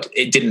still worked.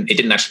 It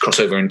didn't actually cross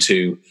over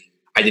into,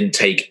 I didn't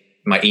take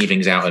my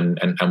evenings out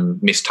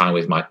and miss time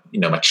with my,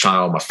 my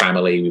child, my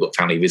family. We've got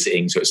family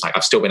visiting. So it's like,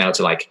 I've still been able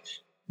to like,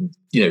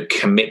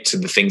 commit to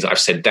the things that I've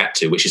said that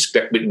to,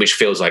 which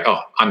feels like,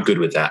 I'm good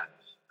with that.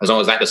 As long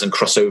as that doesn't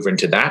cross over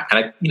into that.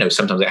 And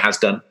sometimes it has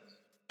done,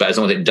 but as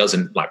long as it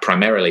doesn't, like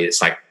primarily,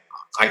 it's like,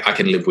 I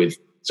can live with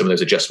some of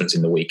those adjustments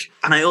in the week.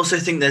 And I also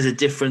think there's a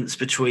difference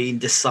between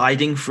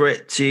deciding for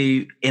it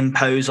to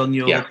impose on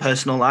your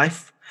personal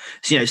life.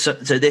 So, so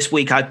this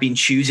week I've been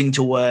choosing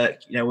to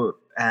work,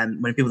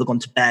 when people have gone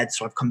to bed.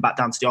 So I've come back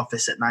down to the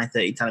office at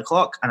 9:30, 10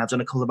 o'clock, and I've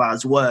done a couple of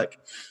hours of work.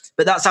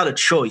 But that's out of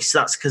choice.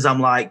 That's because I'm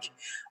like,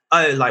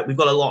 we've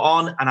got a lot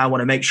on and I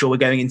want to make sure we're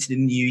going into the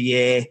new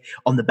year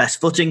on the best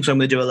footing. So I'm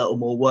going to do a little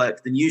more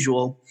work than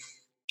usual.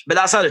 But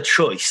that's out of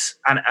choice.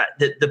 And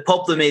the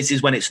problem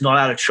is when it's not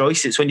out of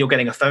choice, it's when you're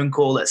getting a phone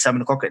call at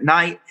 7 o'clock at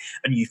night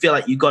and you feel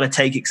like you've got to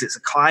take it because it's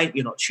a client,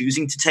 you're not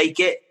choosing to take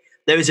it.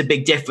 There is a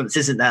big difference,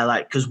 isn't there?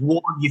 Like, because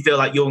one, you feel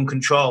like you're in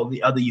control.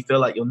 The other, you feel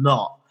like you're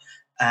not.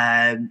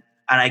 And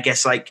I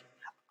guess like,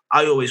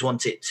 I always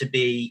want it to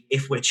be,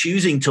 if we're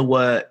choosing to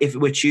work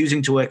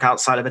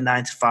outside of a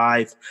 9 to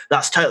 5,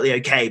 that's totally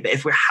okay. But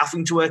if we're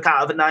having to work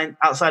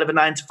outside of a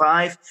 9 to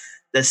 5,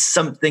 there's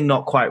something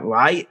not quite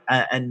right.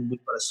 And we've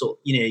got to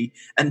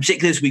and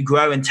particularly as we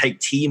grow and take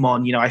team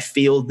on, I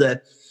feel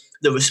the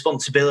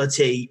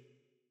responsibility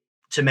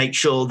to make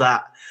sure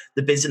that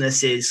the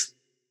business is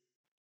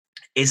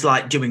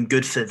like doing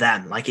good for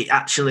them. Like it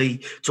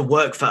actually, to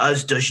work for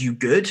us does you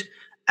good,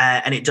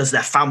 and it does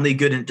their family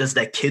good and it does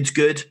their kids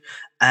good.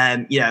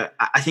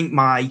 I think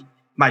my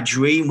my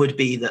dream would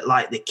be that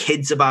like the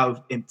kids of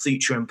our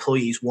future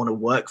employees want to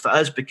work for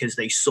us because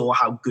they saw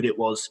how good it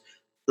was.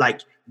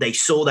 Like they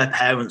saw their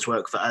parents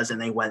work for us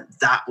and they went,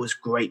 that was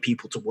great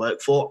people to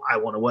work for. I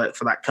want to work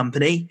for that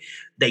company.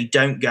 They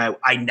don't go,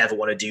 I never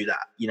want to do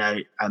that. You know,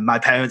 and my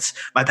parents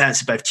are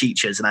both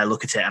teachers, and I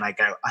look at it and I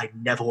go, I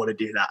never want to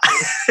do that.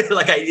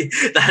 That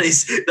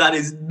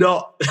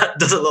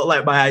doesn't look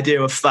like my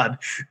idea of fun.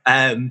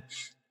 And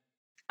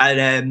I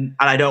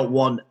don't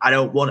want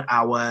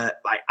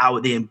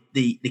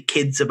the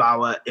kids of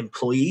our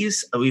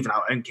employees or even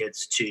our own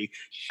kids to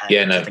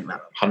think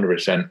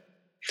that.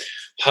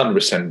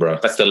 100%, bro.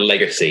 That's the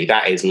legacy.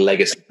 That is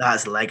legacy.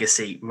 That's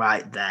legacy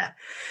right there.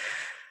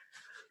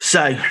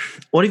 So,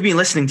 what have you been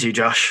listening to,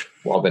 Josh?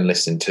 What I've been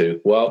listening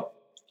to? Well,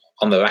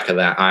 on the back of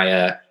that,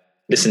 I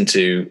listen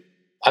to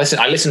our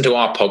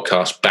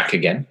podcast Back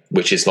Again,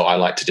 which is what I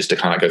like to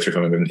kind of go through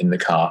from in the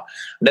car.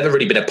 I've never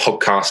really been a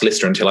podcast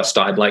listener until I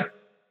started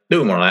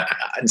doing one. I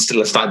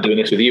started doing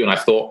this with you, and I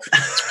thought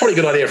it's probably a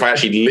good idea if I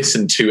actually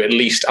listen to at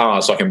least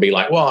ours, so I can be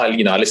like, well, I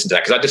listen to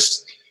that, because I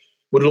just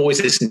would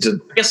always listen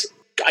to. I guess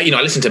I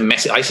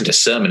listen to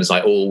sermons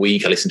like all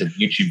week. I listen to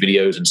YouTube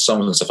videos and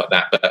songs and stuff like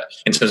that. But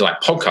in terms of like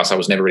podcasts, I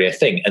was never really a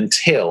thing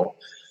until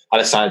I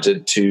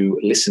decided to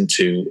listen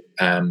to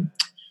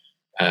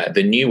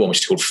the new one,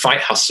 which is called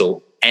Fight,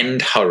 Hustle,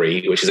 End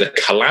Hurry, which is a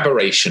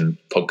collaboration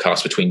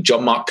podcast between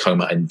John Mark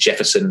Comer and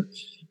Jefferson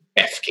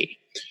Bethke.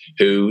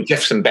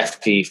 Jefferson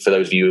Bethke, for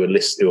those of you who are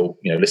listening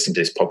to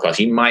this podcast,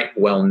 you might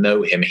well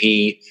know him.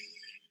 He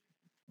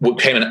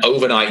became an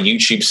overnight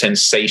YouTube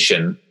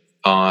sensation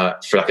for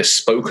like a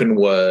spoken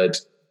word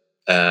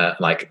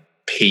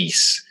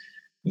piece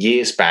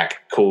years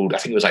back called, I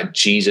think it was like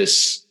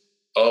Jesus.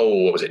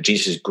 Oh, what was it?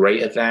 Jesus is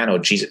greater than, or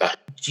Jesus?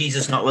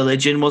 Jesus Not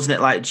Religion, wasn't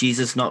it? Like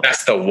Jesus Not.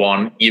 That's the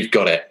one. You've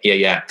got it.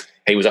 Yeah.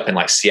 He was up in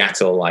like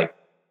Seattle,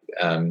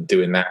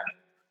 doing that.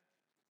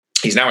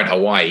 He's now in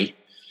Hawaii.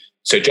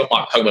 So John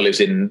Mark Comer lives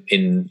in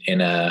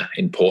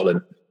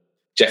Portland.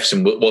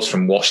 Jefferson was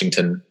from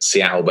Washington,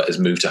 Seattle, but has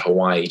moved to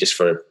Hawaii just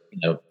for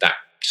that.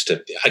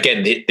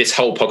 Again, this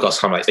whole podcast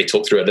kind of they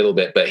talk through it a little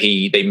bit, but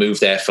they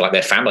moved there for like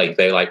their family.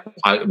 They're like,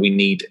 we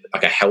need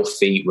like a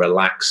healthy,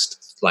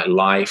 relaxed like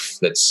life.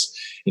 That's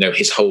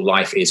his whole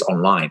life is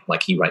online.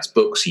 Like he writes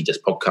books, he does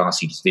podcasts,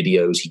 he does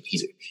videos.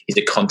 He's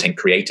a content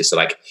creator, so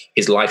like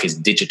his life is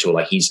digital.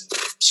 Like he's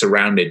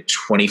surrounded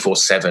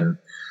 24/7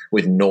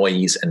 with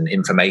noise and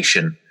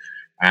information,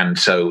 and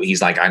so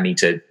he's like, I need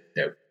to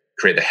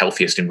create the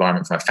healthiest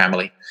environment for my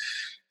family.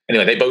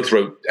 Anyway, they both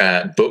wrote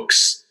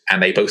books.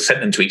 And they both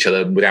sent them to each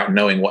other without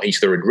knowing what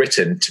each other had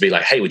written, to be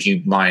like, hey, would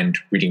you mind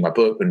reading my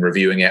book and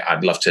reviewing it?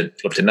 I'd love to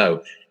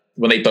know.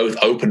 When they both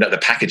opened up the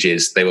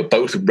packages, they were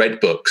both read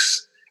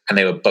books, and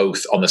they were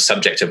both on the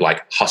subject of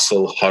like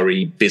hustle,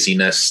 hurry,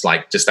 busyness,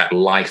 like just that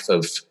life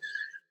of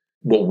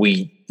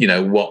I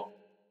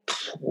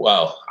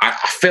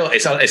feel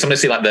it's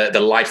honestly like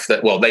the life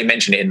that, well, they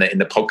mention it in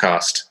the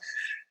podcast,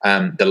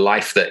 the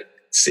life that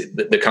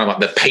the kind of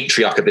like the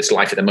patriarch of this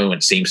life at the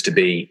moment seems to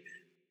be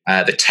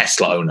the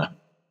Tesla owner.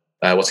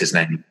 What's his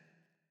name?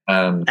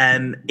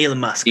 Elon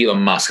Musk.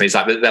 Elon Musk. And he's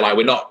like, they're like,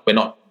 we're not,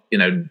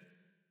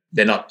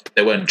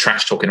 they weren't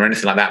trash talking or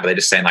anything like that, but they're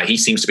just saying like, he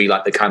seems to be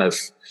like the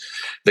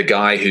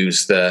guy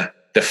who's the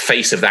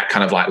face of that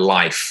kind of like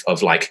life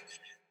of like,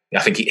 I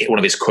think one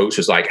of his quotes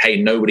was like,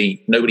 hey,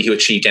 nobody who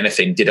achieved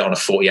anything did it on a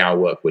 40-hour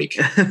work week.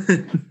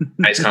 And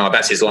it's kind of like,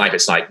 that's his life.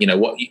 It's like,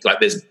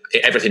 there's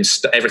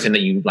everything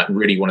that you like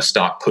really want to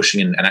start pushing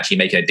and actually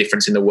making a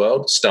difference in the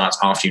world starts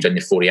after you've done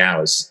your 40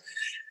 hours.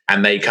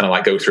 And they kind of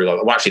like go through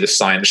like, well, actually the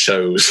science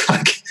shows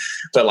like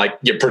that like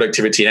your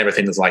productivity and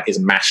everything is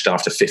mashed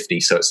after 50.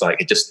 So it's like,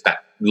 that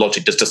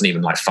logic just doesn't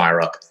even like fire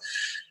up.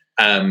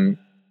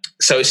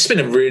 So it's been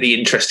a really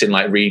interesting,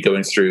 like really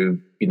going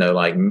through,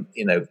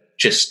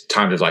 just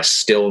times of like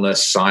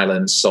stillness,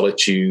 silence,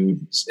 solitude,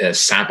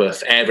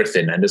 Sabbath,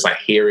 everything. And just like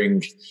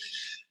hearing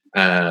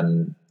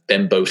them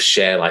both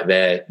share like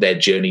their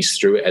journeys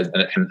through it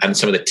and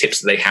some of the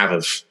tips that they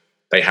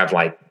have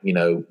like,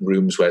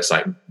 rooms where it's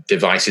like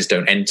devices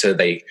don't enter.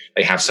 They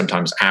have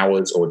sometimes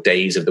hours or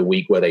days of the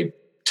week where they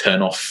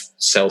turn off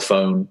cell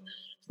phone,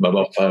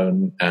 mobile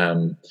phone,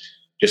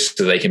 just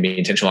so they can be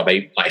intentional.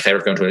 Like if they're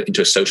ever going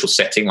into a social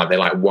setting, like they're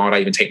like, why would I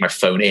even take my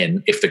phone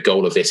in if the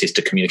goal of this is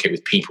to communicate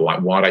with people?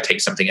 Like, why would I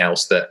take something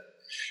else so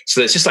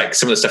there's just like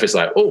some of the stuff is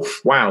like, oh,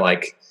 wow.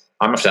 Like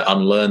I'm going to have to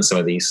unlearn some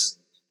of these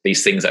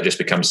things that have just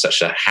become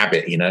such a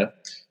habit, I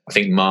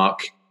think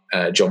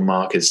John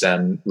Mark has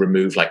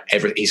removed like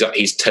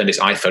he's turned his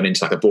iPhone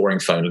into like a boring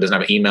phone. It doesn't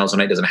have emails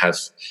on it, doesn't have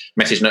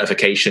message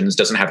notifications,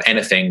 doesn't have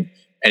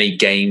any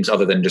games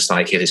other than just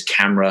like his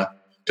camera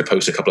to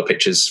post a couple of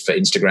pictures for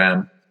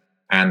Instagram.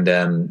 And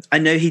I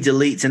know he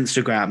deletes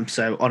Instagram,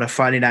 so on a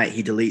Friday night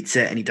he deletes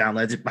it and he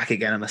downloads it back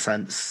again on a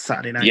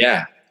Saturday night.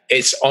 Yeah,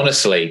 it's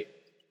honestly,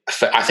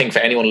 I think for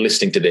anyone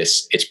listening to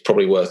this, it's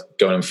probably worth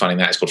going and finding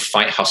that. It's called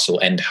Fight,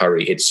 Hustle, End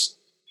Hurry.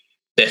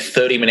 They're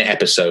 30-minute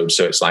episodes,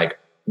 so it's like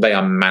they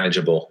are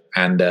manageable.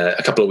 And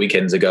a couple of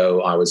weekends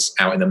ago, I was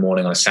out in the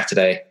morning on a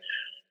Saturday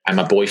and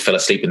my boy fell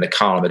asleep in the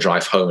car on the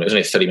drive home. It was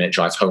only a 30-minute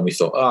drive home. We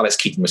thought, let's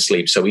keep him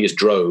asleep. So we just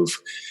drove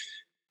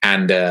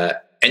and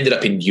ended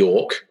up in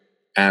York.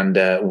 And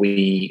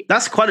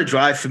That's quite a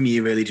drive from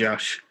you, really,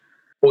 Josh.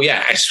 Well,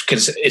 yeah,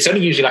 because it's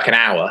only usually like an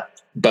hour,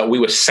 but we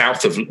were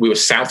south of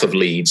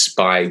Leeds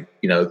by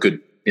a good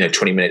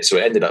 20 minutes. So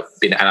it ended up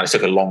being, and I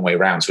took a long way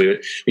around. So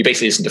we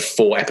basically listened to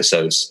 4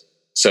 episodes.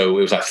 So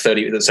it was like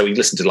 30. So we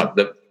listened to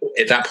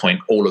at that point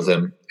all of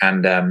them,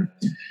 and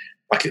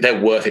like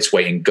they're worth its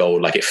weight in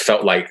gold. Like it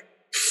felt like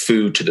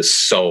food to the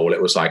soul.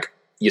 It was like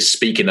you're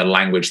speaking a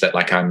language that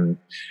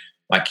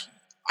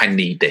I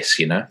need this,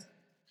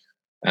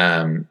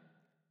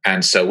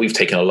 And so we've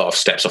taken a lot of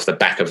steps off the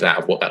back of that,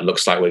 of what that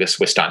looks like. We're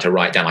starting to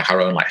write down like our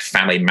own like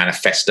family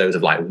manifestos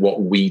of like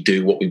what we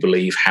do, what we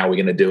believe, how we're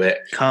going to do it.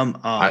 Come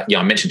on.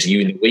 I mentioned to you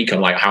in the week on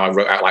like how I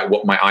wrote out like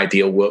what my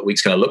ideal work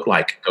week's going to look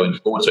like going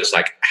forward. So it's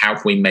like, how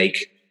can we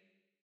make,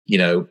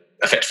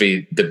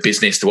 effectively the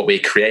business to what we're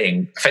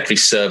creating effectively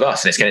serve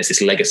us? And it's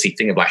this legacy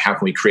thing of like, how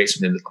can we create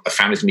something that the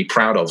family's going to be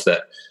proud of,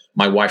 that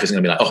my wife isn't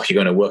going to be like, oh,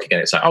 you're going to work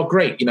again. It's like, oh,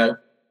 great.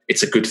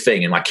 It's a good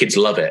thing. And my kids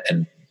love it.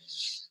 And,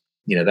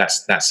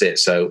 that's it.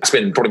 So it's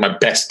been probably my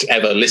best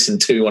ever listened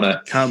to on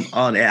a come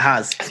on, it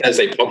has as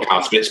a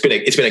podcast, but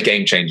it's been a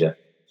game changer.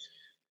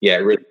 Yeah, it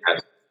really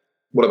has.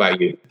 What about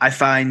you? I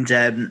find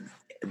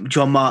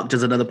John Mark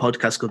does another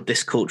podcast called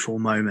This Cultural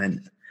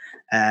Moment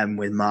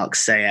with Mark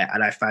Sayer,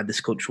 and I find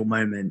This Cultural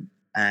Moment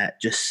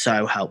just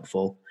so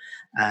helpful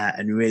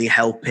and really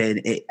helping.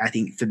 It, I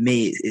think for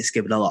me, it's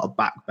given a lot of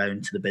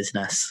backbone to the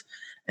business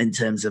in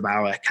terms of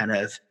our kind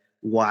of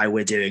why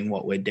we're doing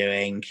what we're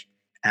doing.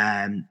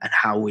 And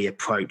how we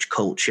approach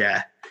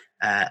culture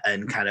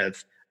and kind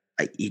of,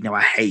 I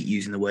hate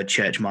using the word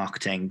church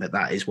marketing, but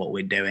that is what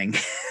we're doing,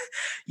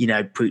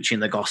 preaching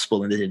the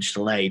gospel in the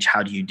digital age.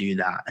 How do you do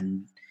that?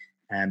 And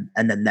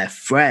then their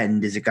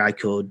friend is a guy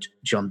called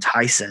John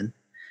Tyson,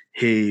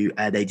 who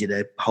they did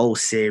a whole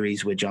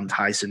series with John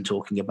Tyson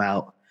talking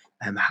about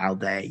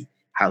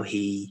how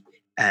he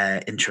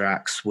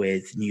interacts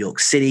with New York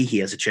City. He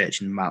has a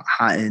church in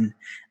Manhattan,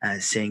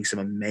 seeing some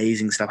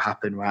amazing stuff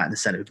happen right in the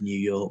center of New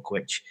York,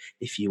 which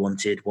if you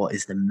wanted what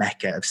is the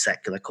mecca of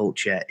secular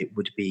culture, it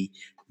would be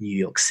New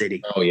York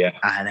City. Oh yeah.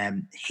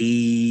 And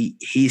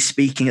he's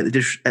speaking at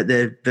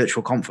the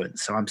virtual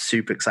conference. So I'm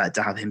super excited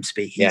to have him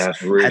speak.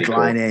 He's really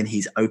headlining, cool.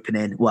 He's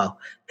opening. Well,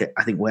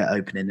 I think we're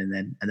opening and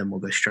then we'll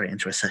go straight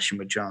into a session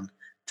with John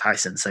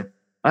Tyson. So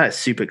it's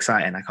super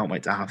exciting. I can't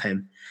wait to have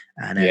him.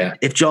 And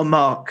if John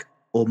Mark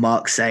or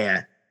Mark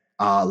Sayer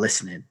are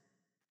listening,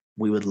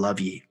 we would love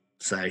you.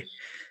 So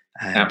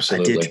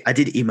absolutely. I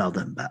did email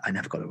them, but I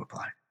never got a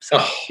reply. So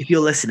if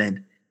you're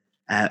listening,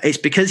 it's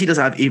because he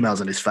doesn't have emails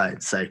on his phone.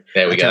 So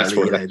there we go. That's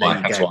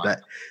why.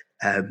 But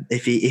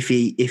if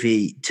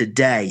he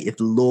today, if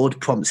the Lord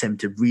prompts him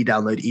to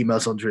re-download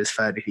emails onto his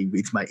phone, if he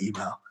reads my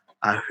email,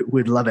 I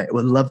would love it.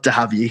 Would love to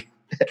have you.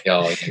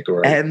 Oh,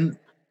 great.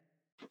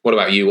 What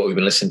about you? What have you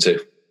been listening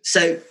to?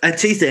 So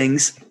 2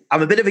 things.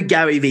 I'm a bit of a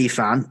Gary Vee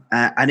fan,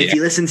 and if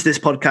you listen to this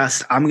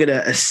podcast, I'm going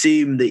to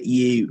assume that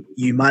you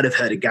might have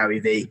heard of Gary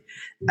Vee.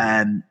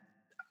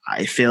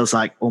 It feels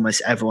like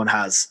almost everyone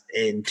has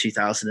in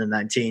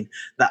 2019.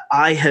 But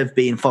I have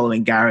been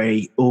following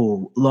Gary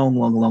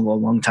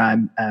long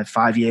time,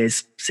 5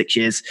 years, 6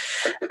 years,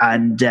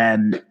 and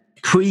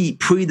pre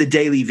the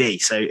Daily V.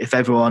 So if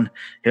everyone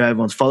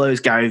follows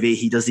Gary Vee,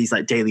 he does these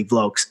like daily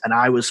vlogs, and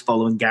I was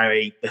following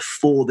Gary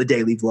before the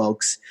daily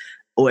vlogs.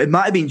 Or it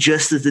might have been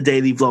just as the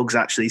daily vlogs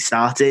actually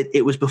started.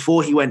 It was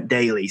before he went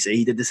daily. So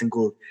he did this thing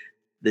called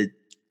the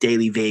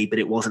Daily V, but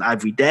it wasn't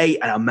every day.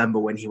 And I remember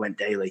when he went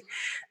daily.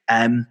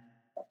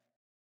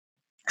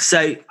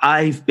 So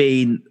I've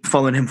been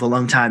following him for a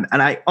long time.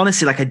 And I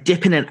honestly, I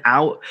dip in and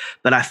out,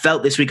 but I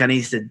felt this week I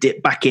needed to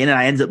dip back in. And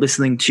I ended up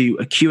listening to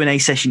a Q&A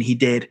session he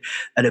did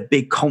at a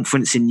big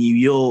conference in New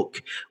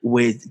York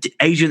with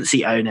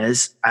agency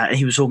owners. And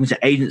he was talking to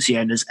agency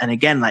owners. And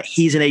again,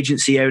 he's an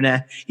agency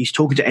owner. He's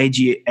talking to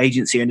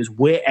agency owners.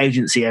 We're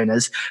agency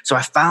owners. So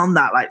I found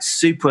that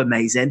super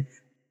amazing.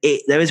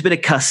 There has been a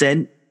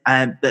cussing,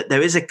 but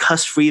there is a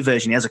cuss-free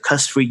version. He has a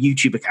cuss-free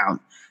YouTube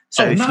account.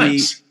 So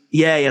nice.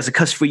 He has a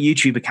cuss-free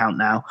YouTube account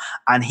now,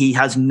 and he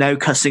has no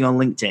cussing on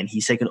LinkedIn.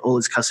 He's taken all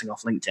his cussing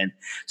off LinkedIn.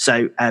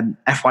 So,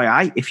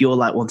 FYI, if you're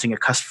wanting a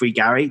cuss-free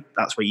Gary,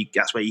 that's where you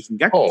can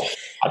go. Oh,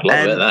 I'd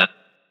love that.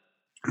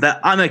 But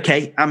I'm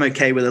okay. I'm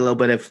okay with a little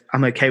bit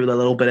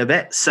of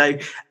it. So,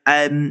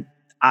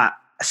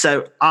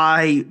 So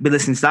I've been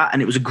listening to that,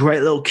 and it was a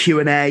great little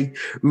Q&A,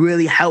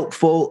 really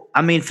helpful.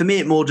 I mean, for me,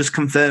 it more just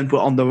confirmed we're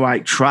on the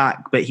right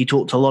track, but he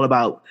talked a lot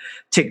about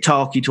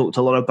TikTok. He talked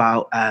a lot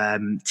about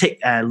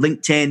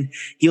LinkedIn.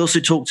 He also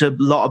talked a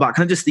lot about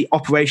kind of just the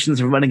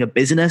operations of running a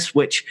business,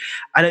 which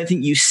I don't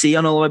think you see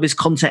on a lot of his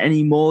content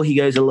anymore. He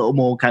goes a little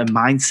more kind of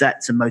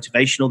mindsets and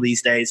motivational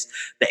these days,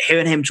 but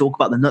hearing him talk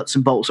about the nuts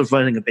and bolts of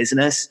running a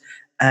business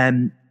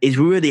is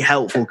really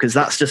helpful, because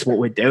that's just what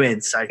we're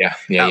doing. So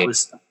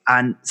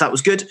that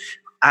was good.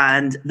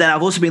 And then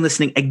I've also been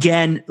listening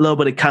again, a little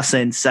bit of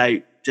cussing.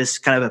 So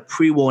just kind of a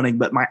pre-warning,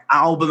 but my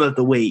album of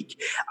the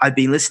week, I've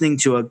been listening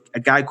to a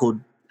guy called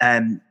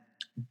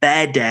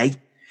Bear Day,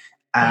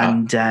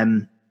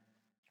 and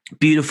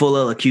beautiful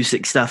little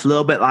acoustic stuff, a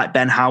little bit like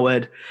Ben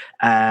Howard.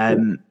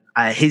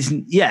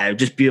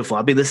 Just beautiful.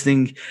 I've been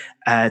listening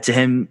to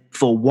him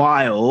for a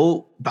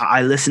while, but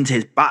I listened to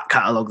his back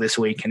catalogue this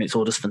week, and it's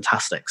all just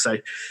fantastic. So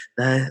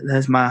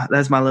there's my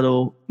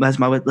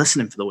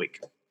listening for the week.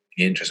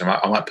 Interesting.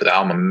 I might put that.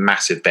 I'm a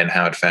massive Ben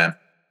Howard fan.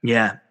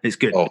 Yeah, it's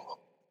good. Oh.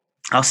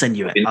 I'll send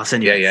you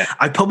it. Yeah.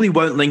 I probably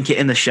won't link it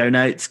in the show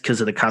notes because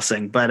of the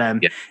cussing, but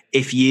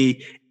if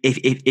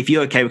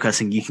you're okay with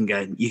cussing, you can go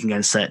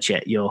and search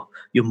it. You're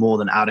more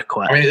than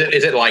adequate. I mean,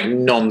 is it like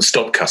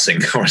non-stop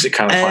cussing, or is it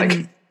kind of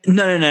like?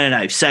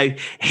 No. So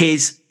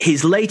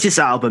his latest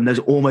album, there's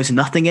almost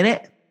nothing in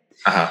it.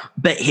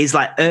 But his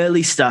like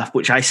early stuff,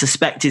 which I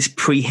suspect is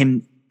pre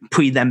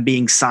them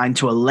being signed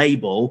to a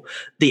label,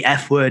 the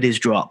F word is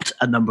dropped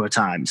a number of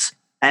times.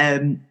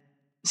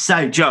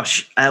 So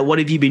Josh, what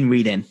have you been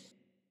reading?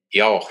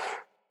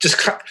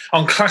 Just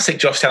on classic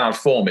Josh Talon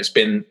form, it's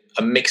been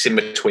a mix in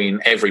between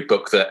every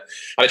book that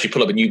I actually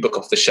pull up a new book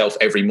off the shelf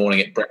every morning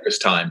at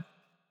breakfast time.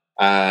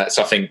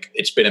 So I think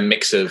it's been a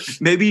mix of.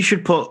 Maybe you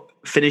should put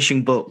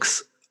finishing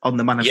books on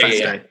the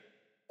manifesto. Yeah.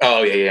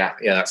 Oh yeah.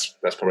 That's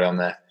probably on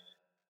there.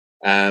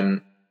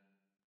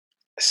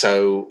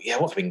 So yeah,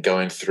 what I've been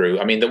going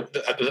through. I mean,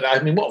 what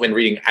I've been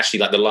reading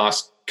actually, like the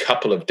last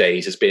couple of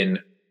days, has been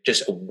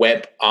just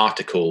web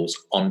articles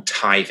on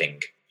tithing.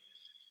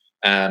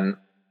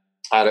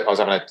 I was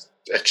having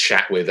a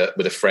chat with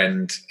a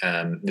friend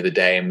the other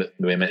day, and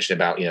we were mentioning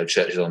about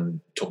churches talking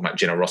about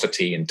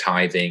generosity and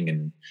tithing,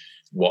 and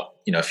what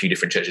a few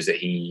different churches that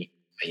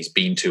he's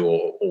been to,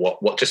 or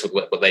what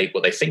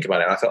they think about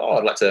it. And I thought,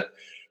 I'd like to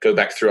go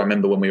back through. I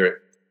remember when we were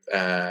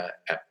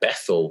at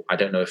Bethel. I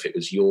don't know if it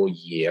was your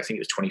year. I think it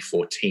was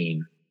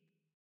 2014.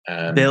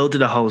 Bill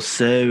did a whole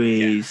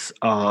series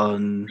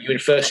on. Were you in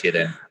first year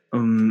then?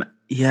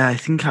 Yeah, I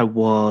think I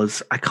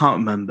was. I can't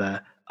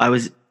remember.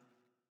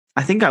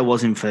 I think I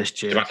was in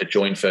first year. You have to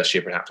join first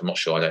year, perhaps. I'm not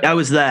sure. I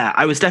was there.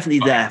 I was definitely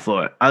there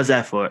for it. I was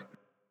there for it.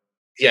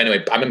 Yeah.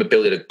 Anyway, I remember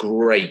Bill did a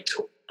great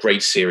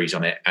series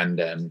on it,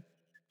 and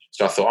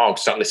so I thought, I'll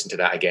start listening to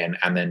that again,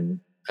 and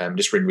then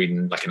just been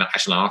reading like an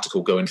actual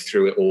article going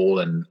through it all,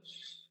 and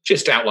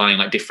just outlining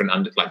like different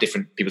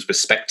people's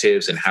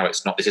perspectives, and how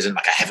this isn't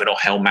like a heaven or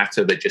hell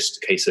matter, but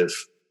just a case of.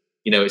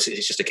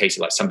 It's just a case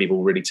of like some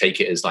people really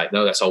take it as like,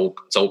 no, it's old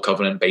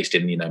covenant based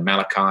in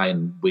Malachi,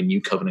 and we're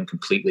new covenant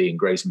completely in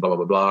grace and blah blah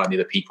blah blah. And the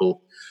other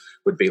people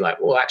would be like,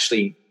 well,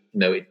 actually,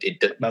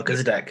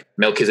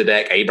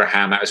 Melchizedek,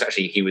 Abraham. That was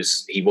actually he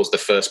was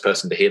the first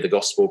person to hear the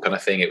gospel, kind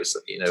of thing. It was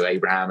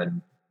Abraham,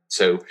 and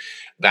so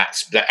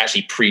that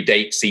actually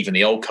predates even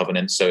the old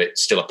covenant, so it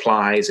still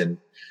applies. And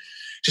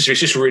it's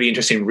just really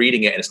interesting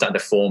reading it, and it's starting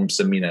to form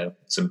some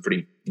some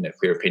pretty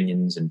clear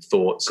opinions and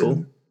thoughts.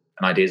 Cool.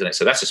 And ideas on it.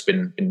 So that's just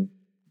been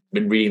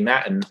reading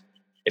that, and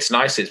it's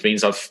nice. It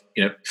means I've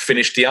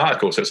finished the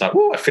article, so it's like,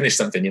 I finished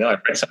something. I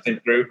read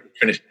something through,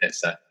 finished it.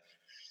 So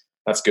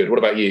that's good. What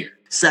about you?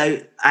 So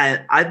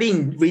I've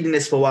been reading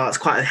this for a while. It's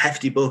quite a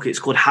hefty book. It's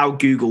called How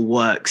Google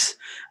Works.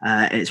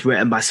 It's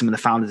written by some of the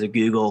founders of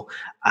Google,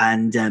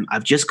 and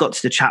I've just got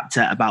to the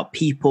chapter about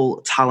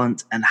people,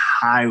 talent, and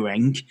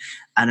hiring.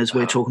 And as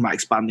we're talking about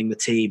expanding the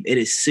team, it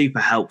is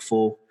super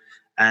helpful.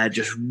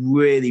 Just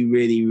really,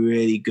 really,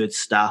 really good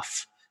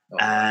stuff.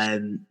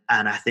 And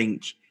I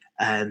think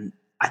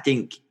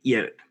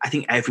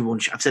everyone.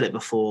 I've said it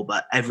before,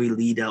 but every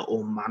leader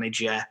or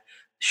manager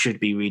should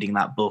be reading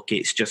that book.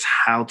 It's just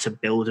how to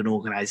build an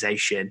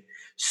organization.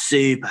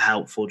 Super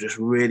helpful, just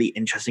really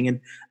interesting,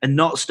 and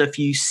not stuff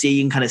you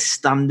see in kind of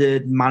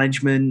standard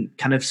management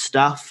kind of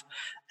stuff.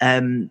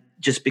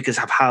 Just because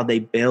of how they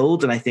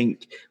build, and I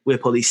think we're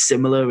probably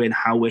similar in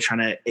how we're trying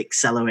to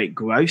accelerate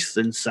growth,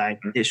 and so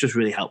it's just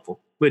really helpful.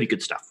 Really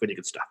good stuff. Really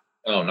good stuff.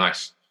 Oh,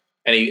 nice.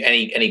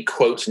 Any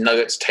quotes,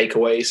 nuggets,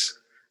 takeaways?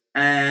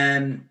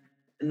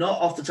 Not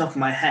off the top of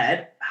my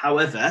head.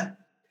 However,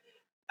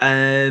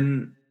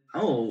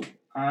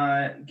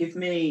 give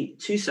me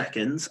 2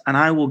 seconds and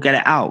I will get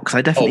it out, because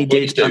I definitely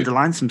did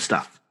underline some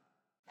stuff.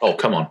 Oh,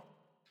 come on.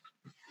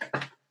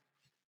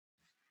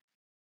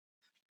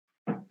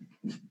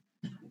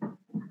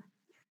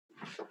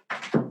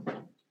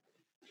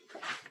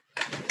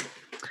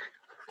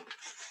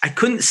 I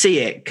couldn't see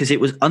it because it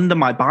was under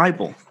my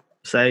Bible.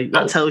 So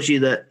that tells you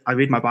that I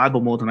read my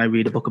Bible more than I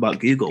read a book about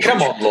Google.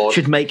 Come on, Lord.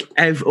 Should make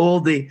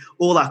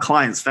all our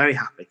clients very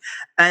happy.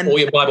 All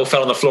your Bible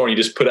fell on the floor and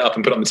you just put it up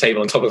and put it on the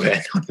table on top of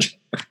it.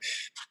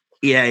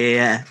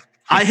 Yeah.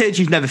 I heard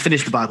you've never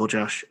finished the Bible,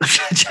 Josh.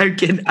 I'm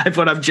joking.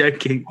 I'm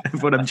joking.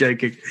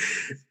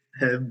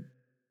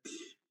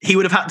 He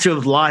would have had to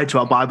have lied to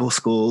our Bible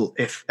school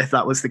if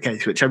that was the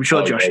case, which I'm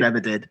sure Josh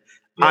never did.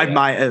 Yeah, I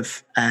might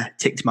have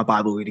ticked my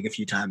Bible reading a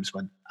few times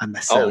when I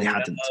necessarily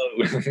hadn't.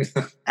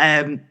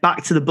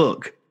 Back to the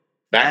book.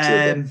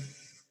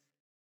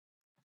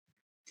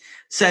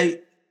 So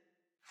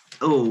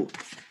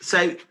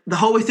the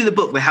whole way through the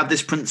book, they have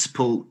this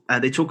principle.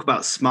 They talk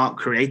about smart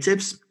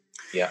creatives.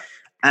 Yeah.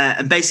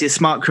 And basically, a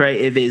smart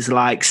creative is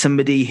like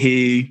somebody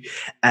who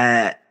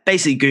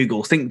basically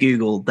think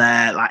Google.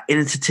 They're like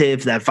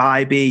innovative, they're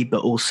vibey,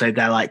 but also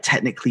they're like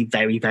technically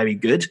very, very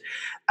good.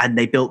 And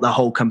they built their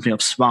whole company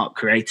of smart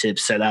creatives.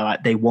 So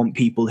they want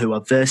people who are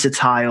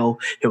versatile,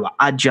 who are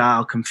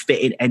agile, can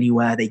fit in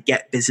anywhere. They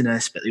get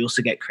business, but they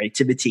also get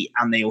creativity,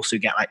 and they also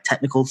get like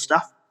technical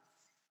stuff.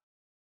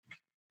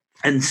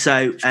 And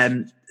so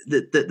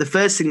the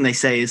first thing they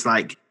say is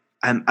like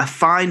a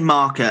fine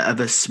marker of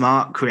a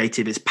smart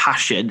creative is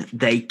passion.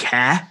 They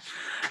care.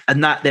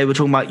 And that they were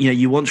talking about,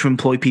 you want to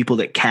employ people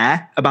that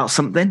care about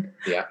something.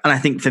 Yeah. And I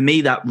think for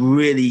me, that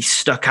really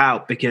stuck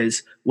out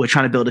because we're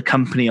trying to build a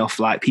company off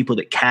like people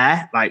that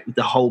care. Like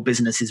the whole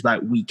business is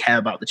about, we care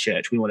about the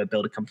church. We want to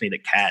build a company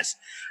that cares.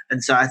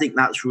 And so I think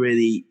that's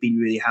really been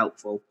really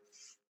helpful.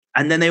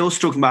 And then they also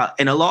talk about,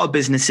 in a lot of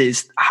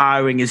businesses,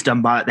 hiring is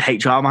done by the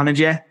HR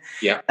manager.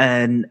 Yeah.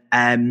 And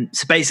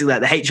so basically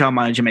like the HR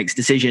manager makes a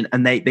decision.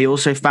 And they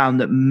also found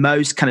that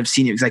most kind of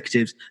senior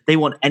executives, they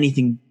want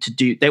anything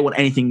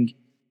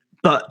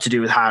but to do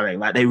with hiring.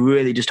 Like they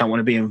really just don't want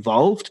to be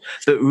involved,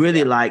 but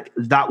really like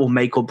that will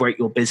make or break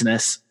your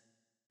business.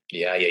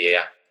 Yeah.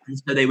 And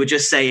so they were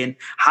just saying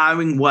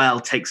hiring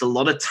well takes a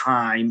lot of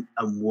time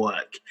and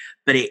work,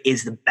 but it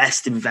is the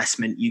best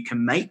investment you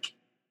can make.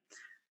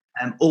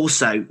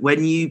 Also,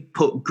 when you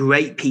put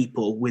great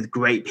people with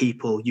great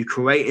people, you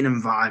create an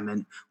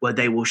environment where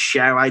they will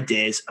share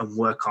ideas and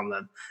work on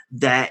them.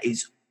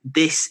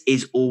 This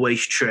is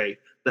always true,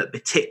 but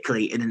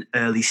particularly in an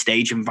early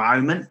stage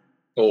environment.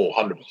 Oh,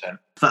 100%.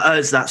 For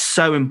us, that's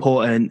so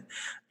important,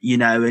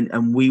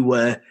 and we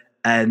were,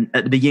 at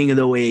the beginning of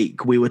the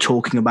week, we were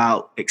talking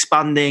about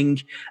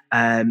expanding.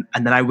 And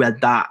then I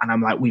read that and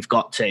I'm like, we've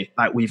got to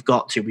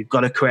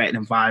create an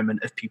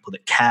environment of people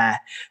that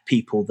care,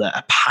 people that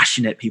are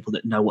passionate, people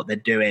that know what they're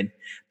doing,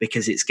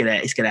 because it's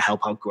going to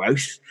help our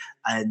growth.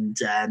 And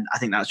I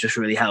think that's just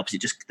really helps.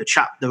 It just,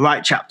 the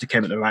right chapter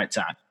came at the right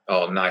time.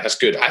 Oh, nice. That's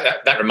good.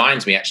 That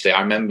reminds me, actually,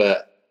 I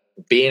remember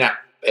being at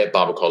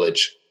Bible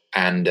College,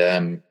 and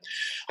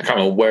I can't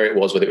remember where it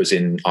was, whether it was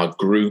in our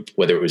group,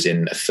 whether it was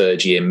in a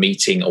third year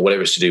meeting or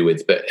whatever it's to do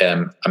with. But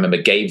I remember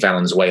Gabe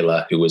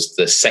Valenzuela, who was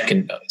the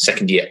second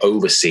year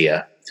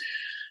overseer,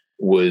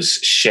 was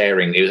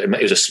sharing.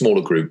 It was a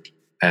smaller group,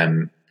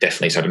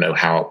 definitely. So I don't know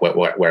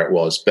where it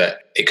was, but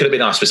it could have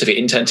been our specific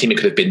intern team. It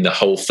could have been the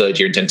whole third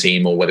year intern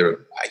team, or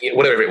whatever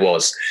it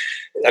was.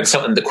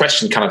 And the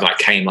question kind of like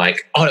came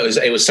like, oh no,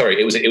 it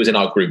was in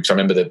our group. So I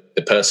remember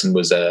the person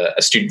was a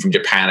student from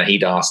Japan, and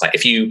he'd asked like,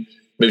 if you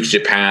moved to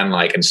Japan,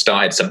 like, and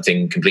started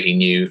something completely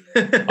new,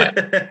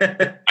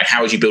 like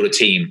how would you build a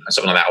team, or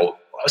something like that, or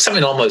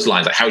something along those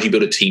lines, like how would you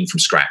build a team from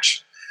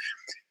scratch?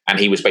 And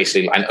he was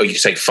basically, you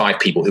say 5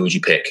 people, who would you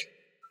pick?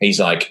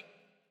 He's like,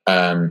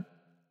 I'd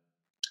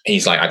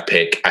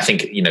pick, I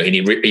think,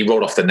 he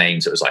rolled off the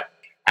names. It was like,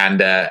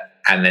 and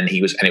then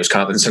it was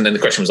kind of, and then the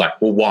question was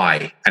like, well,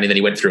 why? And then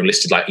he went through and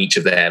listed like each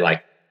of their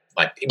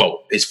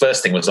well, his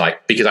first thing was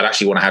like, because I'd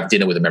actually want to have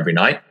dinner with them every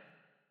night.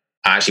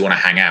 I actually want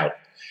to hang out.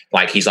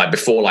 Like, he's like,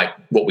 before like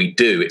what we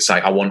do, it's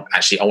like, I want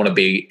to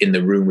be in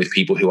the room with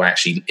people who I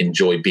actually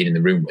enjoy being in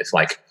the room with.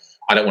 Like,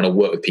 I don't want to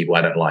work with people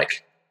I don't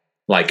like.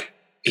 Like,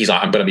 he's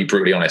like, I'm going to be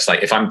brutally honest.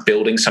 Like, if I'm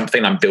building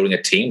something, I'm building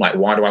a team. Like,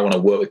 why do I want to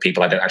work with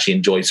people I don't actually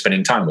enjoy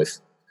spending time with?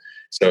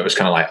 So it was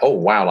kind of like, oh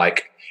wow,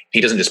 like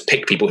he doesn't just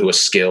pick people who are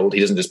skilled.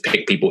 He doesn't just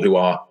pick people who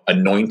are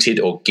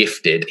anointed or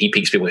gifted. He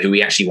picks people who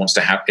he actually wants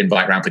to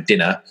invite around for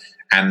dinner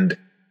and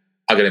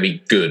are going to be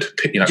good.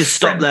 Just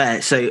stop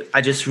there. So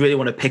I just really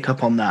want to pick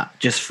up on that,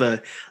 just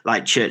for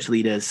like church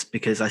leaders,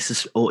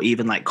 because or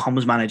even like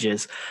comms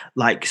managers.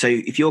 Like, so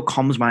if you're a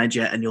comms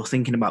manager and you're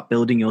thinking about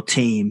building your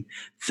team,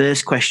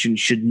 first question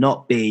should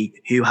not be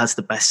who has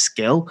the best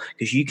skill,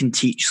 because you can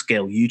teach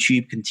skill.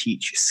 YouTube can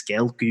teach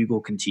skill.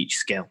 Google can teach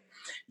skill.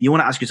 You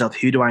want to ask yourself,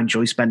 who do I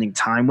enjoy spending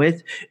time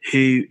with?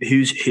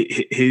 Who's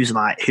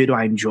like, who do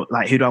I enjoy?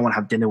 Like, who do I want to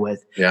have dinner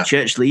with? Yeah.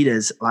 Church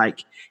leaders,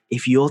 like,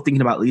 if you're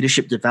thinking about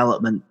leadership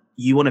development,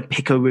 you want to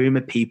pick a room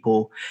of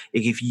people.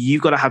 If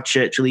you've got to have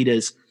church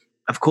leaders,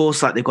 of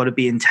course, like, they've got to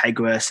be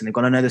integrous and they've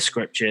got to know the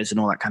scriptures and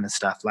all that kind of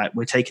stuff. Like,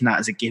 we're taking that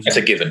as a given. As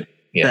a given.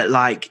 Yeah. But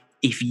like,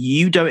 if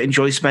you don't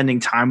enjoy spending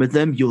time with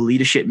them, your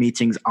leadership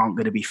meetings aren't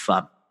going to be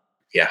fun.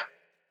 Yeah.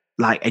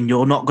 Like, and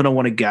you're not going to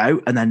want to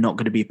go, and they're not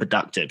going to be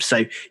productive.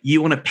 So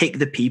you want to pick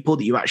the people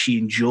that you actually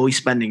enjoy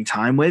spending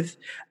time with,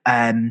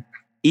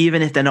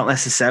 even if they're not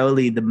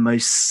necessarily the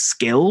most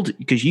skilled,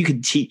 because you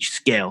can teach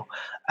skill.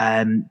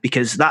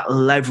 Because that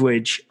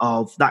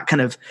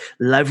kind of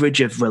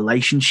leverage of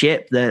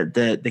relationship,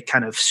 the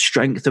kind of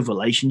strength of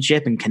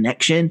relationship and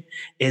connection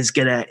is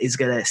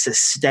gonna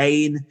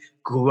sustain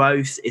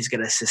growth, is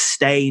gonna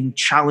sustain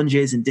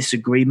challenges and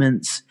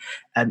disagreements.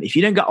 If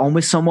you don't get on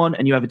with someone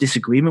and you have a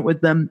disagreement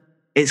with them,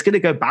 it's gonna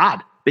go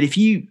bad. But if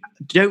you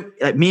don't,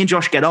 like me and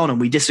Josh get on and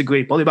we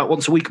disagree probably about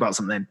once a week about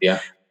something,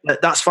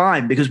 that's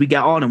fine, because we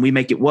get on and we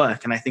make it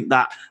work. And I think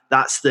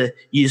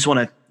you just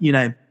want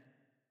to,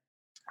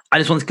 I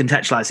just want to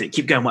contextualize it.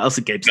 Keep going. What else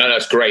did Gabe say? No,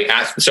 it's great.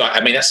 So,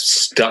 I mean, that's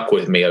stuck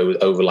with me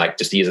over like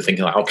just years of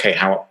thinking like, okay,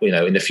 how,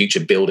 in the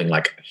future building,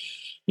 like,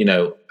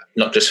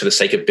 not just for the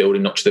sake of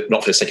building, not for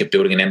the sake of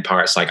building an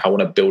empire. It's like, I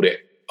want to build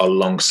it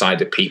alongside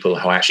the people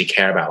who I actually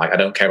care about. Like, I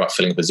don't care about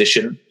filling a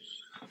position.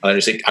 I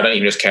don't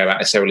even just care about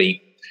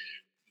necessarily,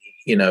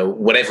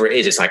 whatever it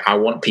is. It's like, I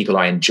want people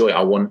I enjoy.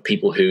 I want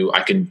people who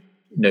I can,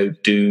 who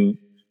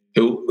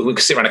can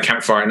sit around a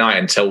campfire at night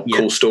and tell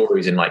cool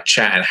stories and like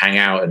chat and hang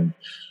out, and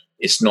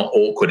it's not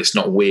awkward. It's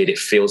not weird. It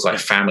feels like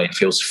family. It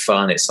feels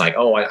fun. It's like,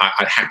 oh,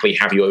 I'd happily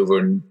have you over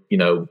and,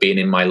 being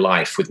in my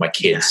life with my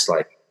kids.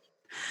 Yeah.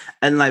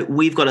 And like,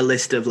 we've got a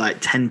list of like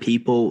 10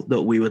 people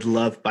that we would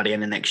love by the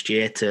end of next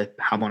year to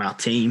have on our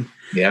team.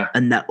 Yeah.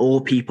 And they're all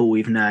people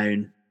we've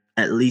known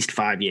at least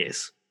 5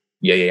 years.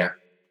 Yeah.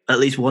 At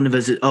least one of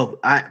us,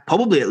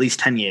 probably at least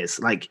 10 years.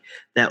 Like,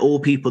 they're all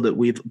people that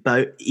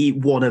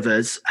one of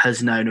us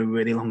has known a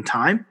really long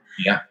time.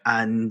 Yeah.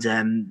 And,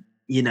 and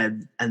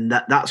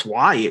that's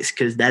why. It's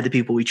because they're the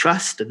people we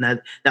trust. And now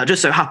it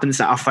just so happens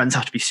that our friends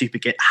happen to be super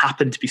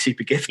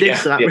gifted. Yeah,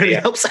 so that really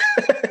helps.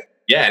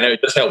 Yeah, no,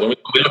 it does help. When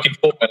we're looking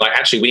forward, like,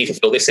 actually, we need to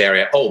fill this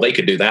area. Oh, they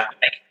could do that.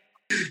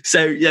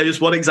 So,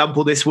 just one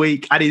example this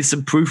week, I needed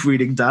some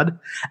proofreading done.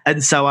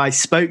 And so I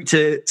spoke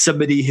to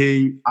somebody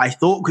who I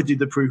thought could do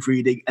the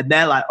proofreading. And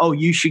they're like, oh,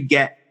 you should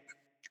get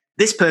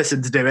this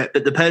person to do it.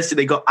 But the person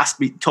they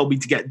told me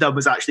to get done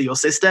was actually your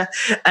sister.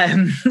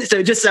 So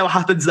it just so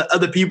happens that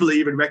other people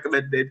even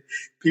recommended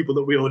people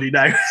that we already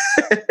know.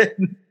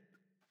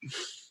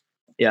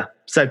 Yeah.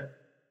 So.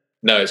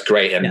 No, it's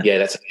great. And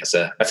that's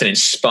an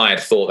inspired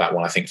thought, that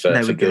one, I think, for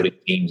building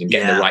teams and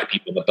getting the right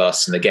people on the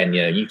bus. And again,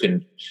 you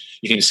can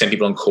send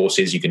people on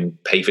courses, you can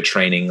pay for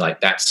training.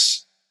 Like,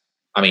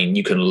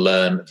 you can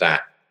learn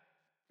that.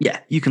 Yeah,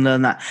 you can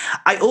learn that.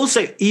 I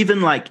also,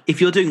 even like,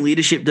 if you're doing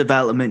leadership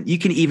development, you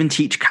can even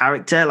teach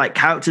character. Like,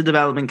 character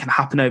development can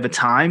happen over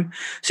time.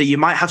 So you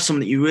might have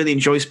someone that you really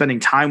enjoy spending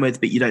time with,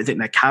 but you don't think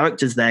their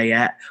character's there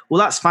yet. Well,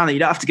 that's fine. You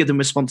don't have to give them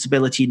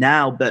responsibility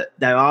now, but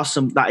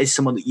that is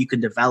someone that you can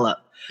develop.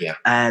 Yeah.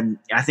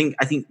 I think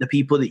the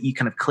people that you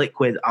kind of click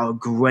with are a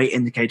great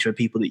indicator of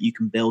people that you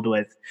can build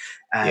with,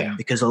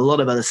 because a lot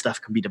of other stuff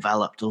can be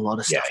developed. Come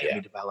on.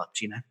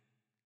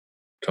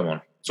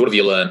 So what have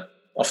you learned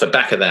off the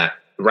back of that?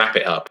 Wrap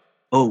it up.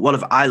 Oh, what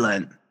have I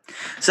learned?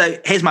 So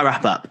here's my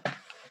wrap up.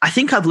 I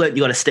think I've learned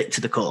you got to stick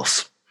to the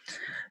course.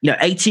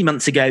 18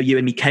 months ago, you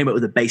and me came up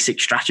with a basic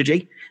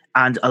strategy,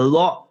 and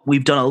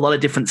we've done a lot of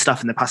different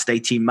stuff in the past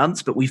 18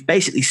 months, but we've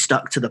basically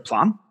stuck to the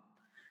plan.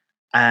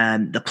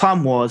 And the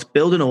plan was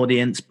build an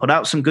audience, put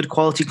out some good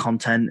quality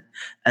content,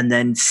 and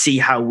then see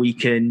how we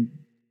can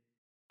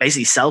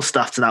basically sell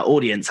stuff to that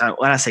audience.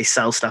 When I say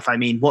sell stuff, I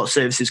mean, what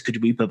services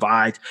could we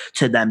provide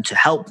to them to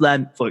help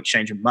them for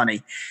exchange of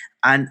money?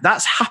 And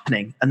that's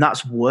happening, and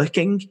that's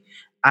working.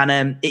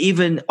 And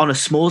even on a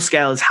small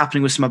scale, is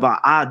happening with some of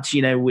our ads.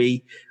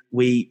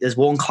 There's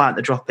one client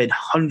that dropped in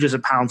hundreds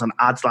of pounds on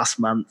ads last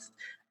month,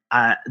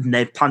 and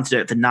they've planned to do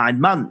it for 9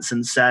 months.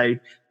 And so,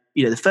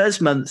 the first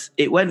month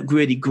it went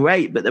really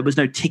great, but there was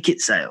no ticket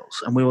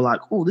sales. And we were like,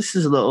 oh, this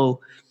is a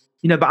little,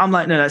 but I'm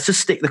like, no, let's just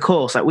stick the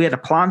course. Like, we had a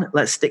plan.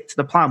 Let's stick to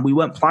the plan. We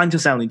weren't planning to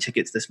sell any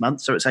tickets this month,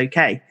 so it's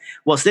okay.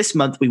 Whilst this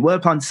month we were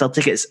planning to sell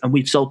tickets, and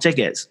we've sold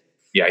tickets.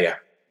 Yeah.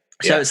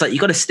 So it's like, you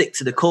got to stick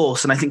to the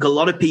course. And I think a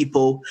lot of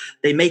people,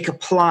 they make a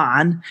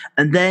plan,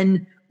 and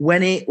then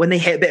when they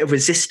hit a bit of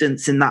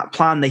resistance in that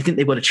plan, they think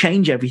they've got to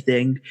change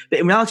everything. But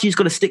in reality, you've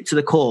got to stick to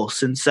the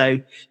course. And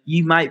so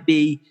you might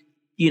be,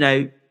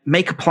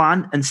 make a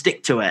plan and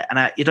stick to it. And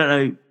I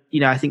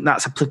think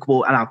that's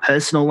applicable in our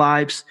personal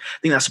lives. I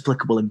think that's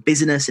applicable in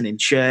business and in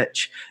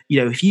church.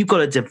 If you've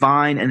got a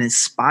divine and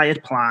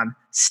inspired plan,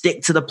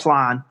 stick to the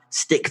plan,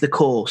 stick the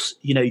course,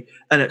 and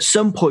at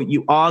some point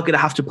you are going to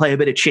have to play a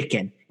bit of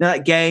chicken.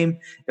 That game,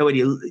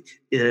 when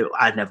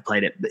I've never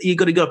played it, but you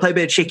got to play a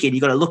bit of chicken.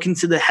 You got to look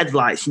into the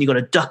headlights, and you got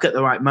to duck at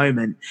the right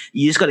moment.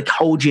 You just got to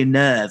hold your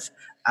nerve.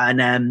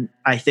 And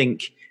I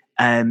think,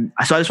 so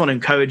I just want to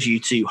encourage you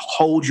to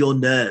hold your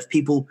nerve.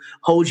 People,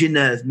 hold your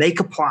nerve. Make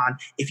a plan.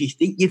 If you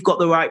think you've got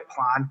the right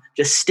plan,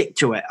 just stick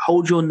to it.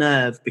 Hold your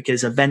nerve,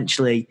 because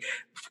eventually,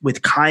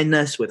 with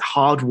kindness, with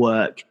hard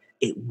work,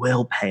 it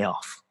will pay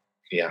off.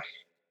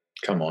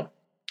 Come on.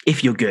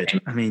 If you're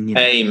good. I mean,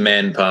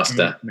 Amen,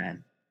 Pastor.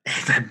 Amen,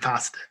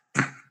 Pastor.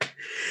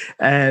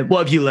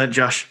 What have you learned,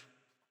 Josh?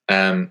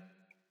 That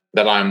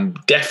I'm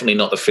definitely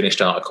not the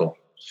finished article.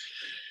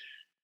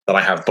 That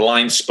I have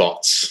blind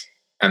spots,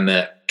 and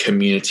that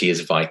community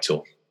is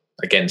vital.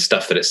 Again,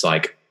 stuff that it's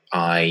like,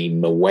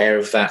 I'm aware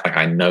of that. Like,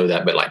 I know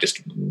that, but like,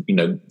 just,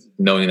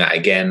 knowing that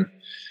again,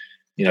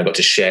 I got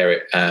to share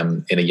it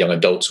in a young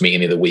adults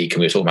meeting the other week, and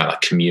we were talking about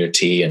like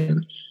community,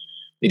 and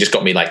it just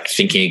got me like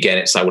thinking again.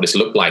 It's like what it's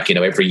looked like.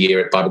 Every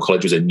year at Bible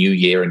College was a new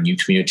year, a new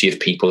community of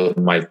people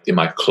in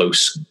my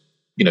close,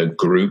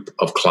 group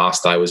of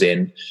class that I was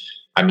in.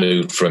 I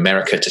moved from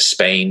America to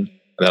Spain,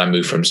 and then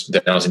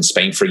I was in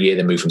Spain for a year,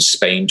 then moved from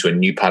Spain to a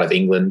new part of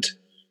England.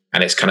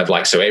 And it's kind of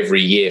like, so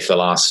every year for the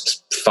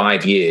last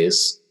 5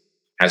 years,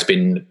 has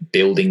been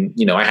building.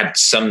 I had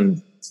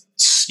some,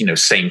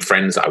 same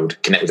friends that I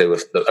would connect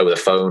with over the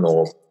phone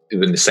or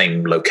in the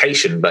same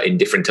location, but in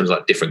different terms,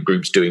 like different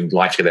groups doing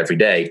life together every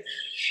day.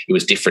 It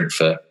was different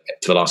for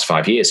the last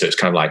 5 years. So it's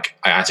kind of like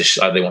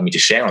they want me to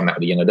share on that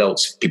with the young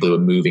adults, people who are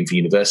moving for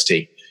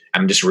university,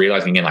 and just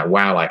realizing again, like,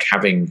 wow, like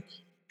having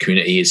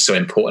community is so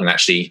important. And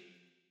actually,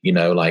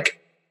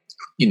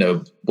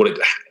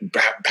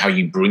 how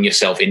you bring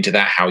yourself into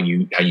that, how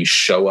you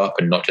show up,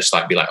 and not just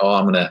like be like, oh,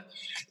 I'm gonna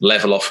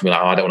level off and be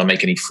like, oh, I don't want to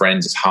make any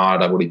friends. It's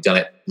hard. I've already done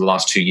it the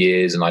last 2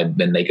 years, and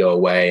then they go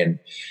away. And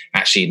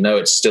actually, no,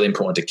 it's still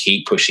important to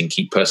keep pushing,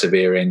 keep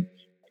persevering,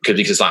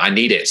 because like I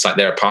need it. It's like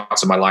there are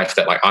parts of my life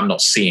that like I'm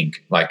not seeing.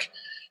 Like,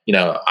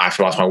 I have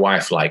to ask my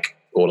wife, like,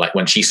 or like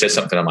when she says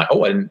something, I'm like,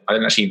 oh, I didn't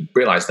actually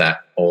realize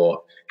that,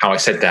 or how I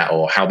said that,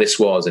 or how this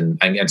was, and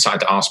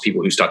starting to ask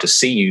people who start to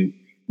see you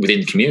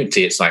within the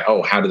community. It's like, oh,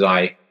 was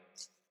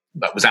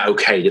that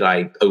okay? Did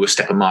I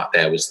overstep a mark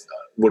there?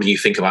 What do you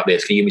think about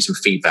this? Can you give me some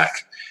feedback?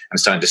 And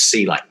starting to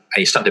see, like,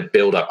 and you start to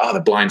build up the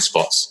blind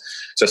spots.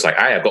 So it's like,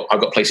 hey, I've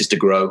got places to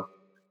grow.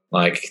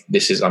 Like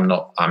which is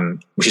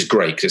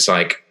great, because it's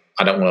like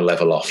I don't want to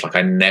level off. Like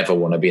I never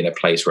want to be in a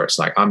place where it's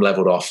like I'm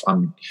leveled off.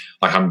 I'm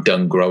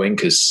done growing,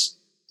 because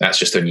that's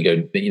just when you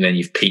go,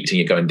 you've peaked and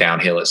you're going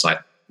downhill. It's like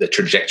the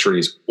trajectory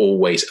is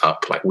always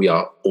up. Like we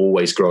are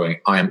always growing.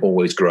 I am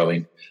always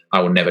growing. I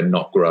will never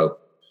not grow.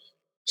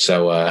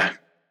 So I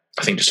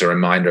think just a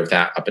reminder of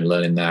that. I've been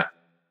learning that,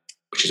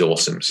 which is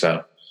awesome.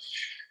 So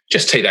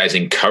just take that as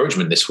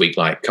encouragement this week.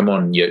 Like, come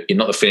on, you're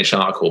not the finished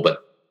article,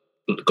 but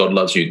God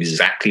loves you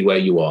exactly where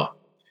you are.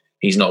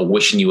 He's not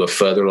wishing you were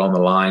further along the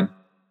line.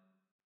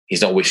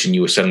 He's not wishing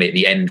you were suddenly at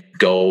the end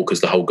goal,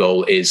 because the whole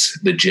goal is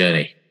the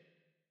journey.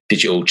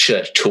 Digital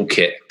Church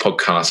Toolkit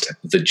podcast,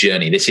 the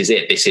journey. This is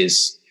it. This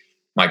is,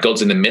 my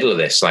God's in the middle of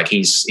this. Like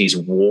he's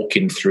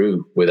walking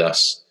through with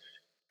us.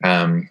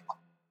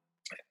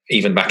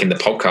 Even back in the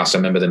podcast, I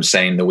remember them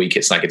saying the week,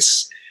 it's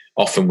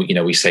often,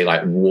 we say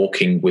like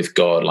walking with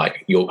God,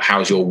 like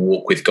how's your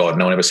walk with God?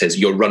 No one ever says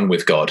your run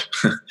with God.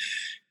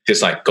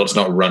 Because like God's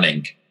not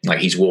running, like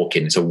he's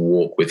walking. It's a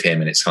walk with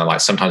him. And it's kind of like,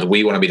 sometimes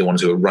we want to be the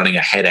ones who are running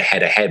ahead,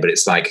 but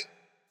it's like,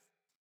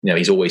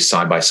 he's always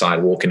side by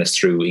side walking us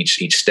through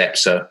each step.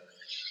 So,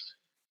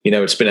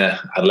 it's been a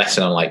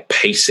lesson on like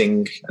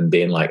pacing and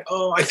being like,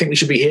 oh, I think we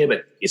should be here,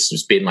 but it's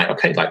just been like,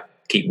 okay, like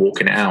keep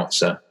walking it out.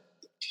 So,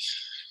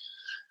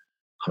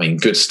 I mean,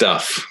 good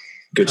stuff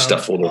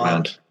all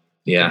around.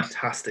 Yeah.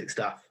 Fantastic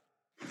stuff.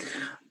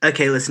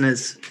 Okay,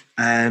 listeners,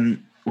 we're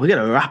going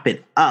to wrap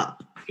it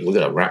up. We're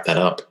going to wrap that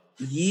up.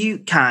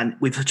 We've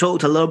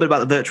talked a little bit about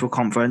the virtual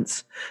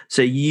conference,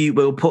 so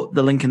we'll put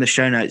the link in the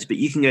show notes, but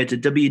you can go to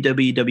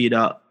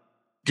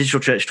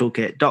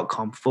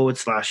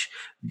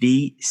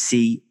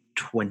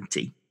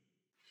www.digitalchurchtoolkit.com/VC20.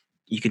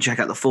 You can check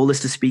out the full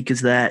list of speakers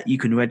there. You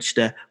can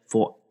register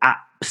for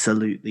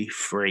absolutely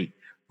free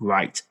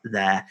right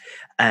there.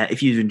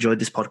 If you've enjoyed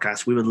this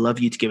podcast, we would love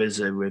you to give us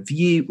a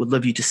review. We'd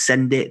love you to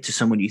send it to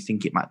someone you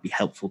think it might be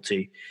helpful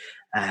to.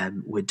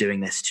 We're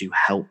doing this to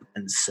help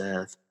and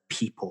serve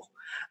people.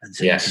 And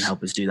so yes, you can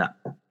help us do that.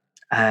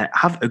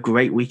 Have a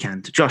great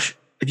weekend. Josh,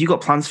 have you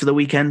got plans for the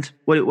weekend?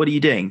 What are you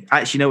doing?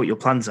 I actually know what your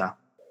plans are.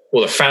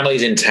 Well, the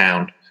family's in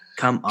town.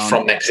 Come on.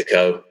 From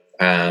Mexico,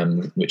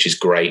 which is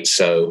great.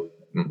 So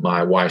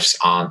my wife's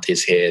aunt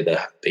is here.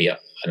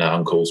 And our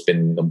uncle's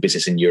been on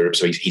business in Europe.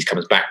 So he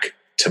comes back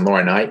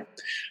tomorrow night,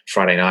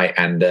 Friday night.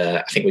 And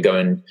I think we're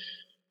going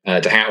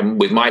to hang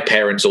with my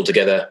parents all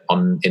together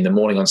in the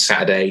morning on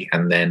Saturday.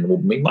 And then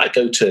we might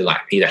go to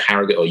like either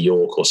Harrogate or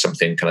York or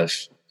something kind of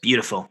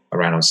beautiful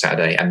around on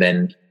Saturday. And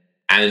then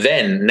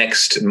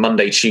next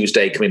Monday,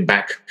 Tuesday, coming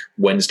back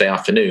Wednesday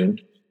afternoon,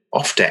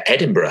 off to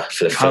Edinburgh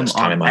for the first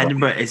time in my life.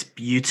 Edinburgh is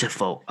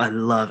beautiful. I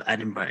love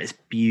Edinburgh. It's a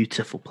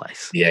beautiful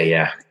place.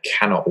 Yeah.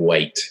 Cannot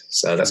wait.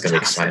 So that's going to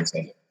be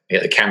exciting.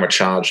 Get the camera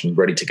charged and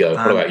ready to go.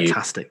 What about you?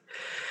 Fantastic.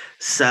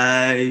 So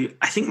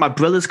I think my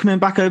brother's coming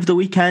back over the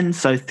weekend.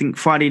 So I think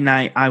Friday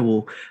night I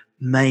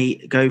may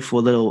go for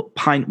a little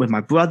pint with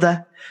my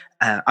brother.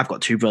 I've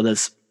got two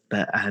brothers,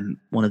 but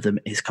one of them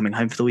is coming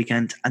home for the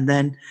weekend. And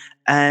then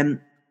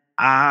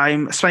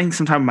I'm spending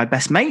some time with my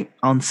best mate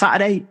on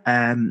Saturday.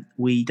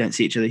 We don't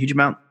see each other a huge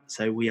amount,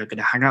 so we are going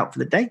to hang out for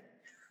the day.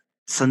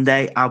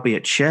 Sunday, I'll be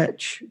at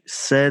church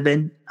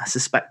serving. I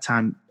suspect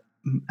I'm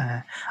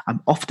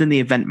often the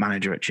event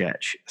manager at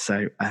church,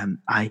 so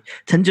I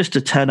tend just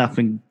to turn up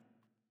and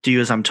do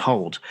as I'm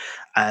told.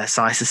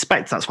 So I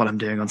suspect that's what I'm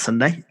doing on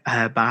Sunday,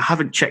 but I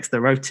haven't checked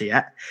the rota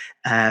yet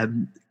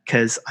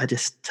because I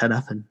just turn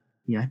up and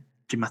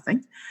do my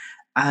thing,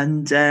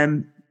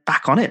 and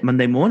back on it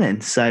Monday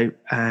morning. So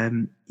I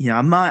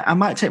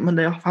might take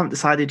Monday off. I haven't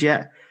decided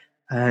yet.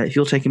 If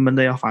you're taking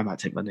Monday off, I might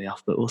take Monday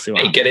off, but we'll see what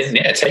happens. Get in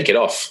there, take it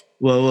off.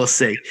 Well, we'll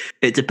see.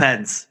 It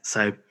depends.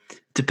 So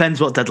depends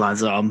what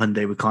deadlines are on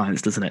Monday with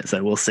clients, doesn't it?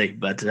 So we'll see,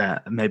 but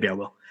maybe I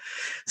will.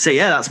 So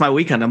yeah, that's my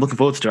weekend. I'm looking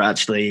forward to it.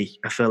 Actually,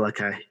 I feel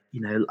like I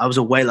was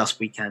away last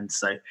weekend,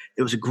 so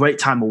it was a great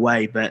time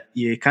away, but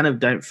you kind of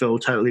don't feel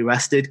totally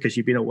rested because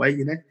you've been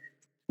away,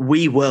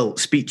 we will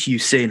speak to you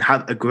soon.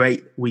 Have a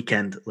great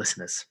weekend,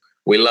 listeners.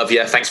 We love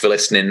you. Thanks for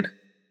listening.